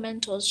have peer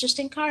mentors, just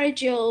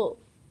encourage your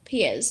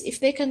peers if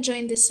they can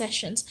join these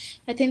sessions.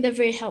 I think they're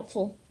very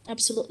helpful.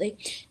 Absolutely.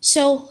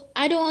 So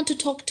I don't want to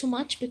talk too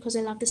much because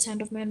I love the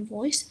sound of my own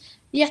voice.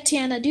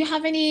 Yatiana, do you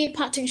have any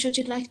parting shot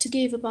you'd like to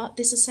give about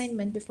this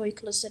assignment before you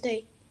close the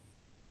day?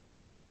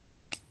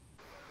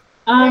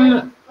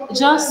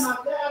 Just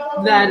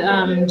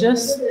that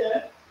just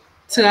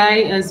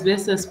try as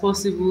best as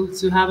possible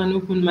to have an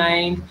open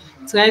mind,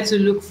 try to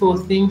look for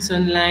things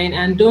online,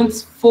 and don't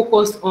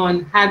focus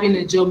on having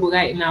a job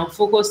right now.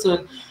 Focus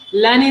on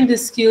learning the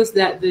skills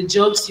that the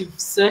jobs you've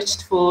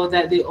searched for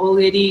that they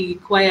already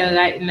require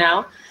right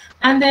now.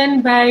 And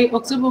then by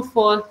October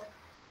 4th,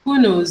 who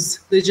knows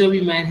the job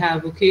you might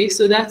have, okay?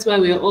 So that's why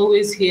we're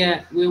always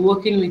here. We're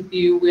working with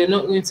you. We're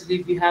not going to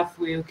leave you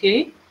halfway,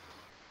 okay?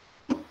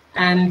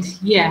 And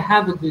yeah,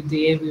 have a good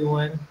day,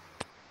 everyone.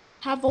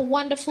 Have a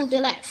wonderful,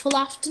 delightful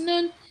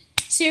afternoon.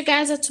 See you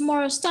guys at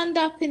tomorrow. Stand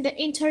up. In the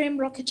interim,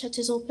 Rocket Chat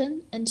is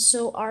open, and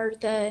so are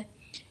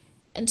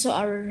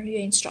your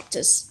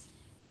instructors.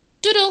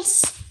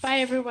 Doodles. Bye,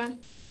 everyone.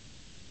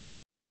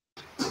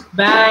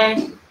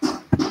 Bye.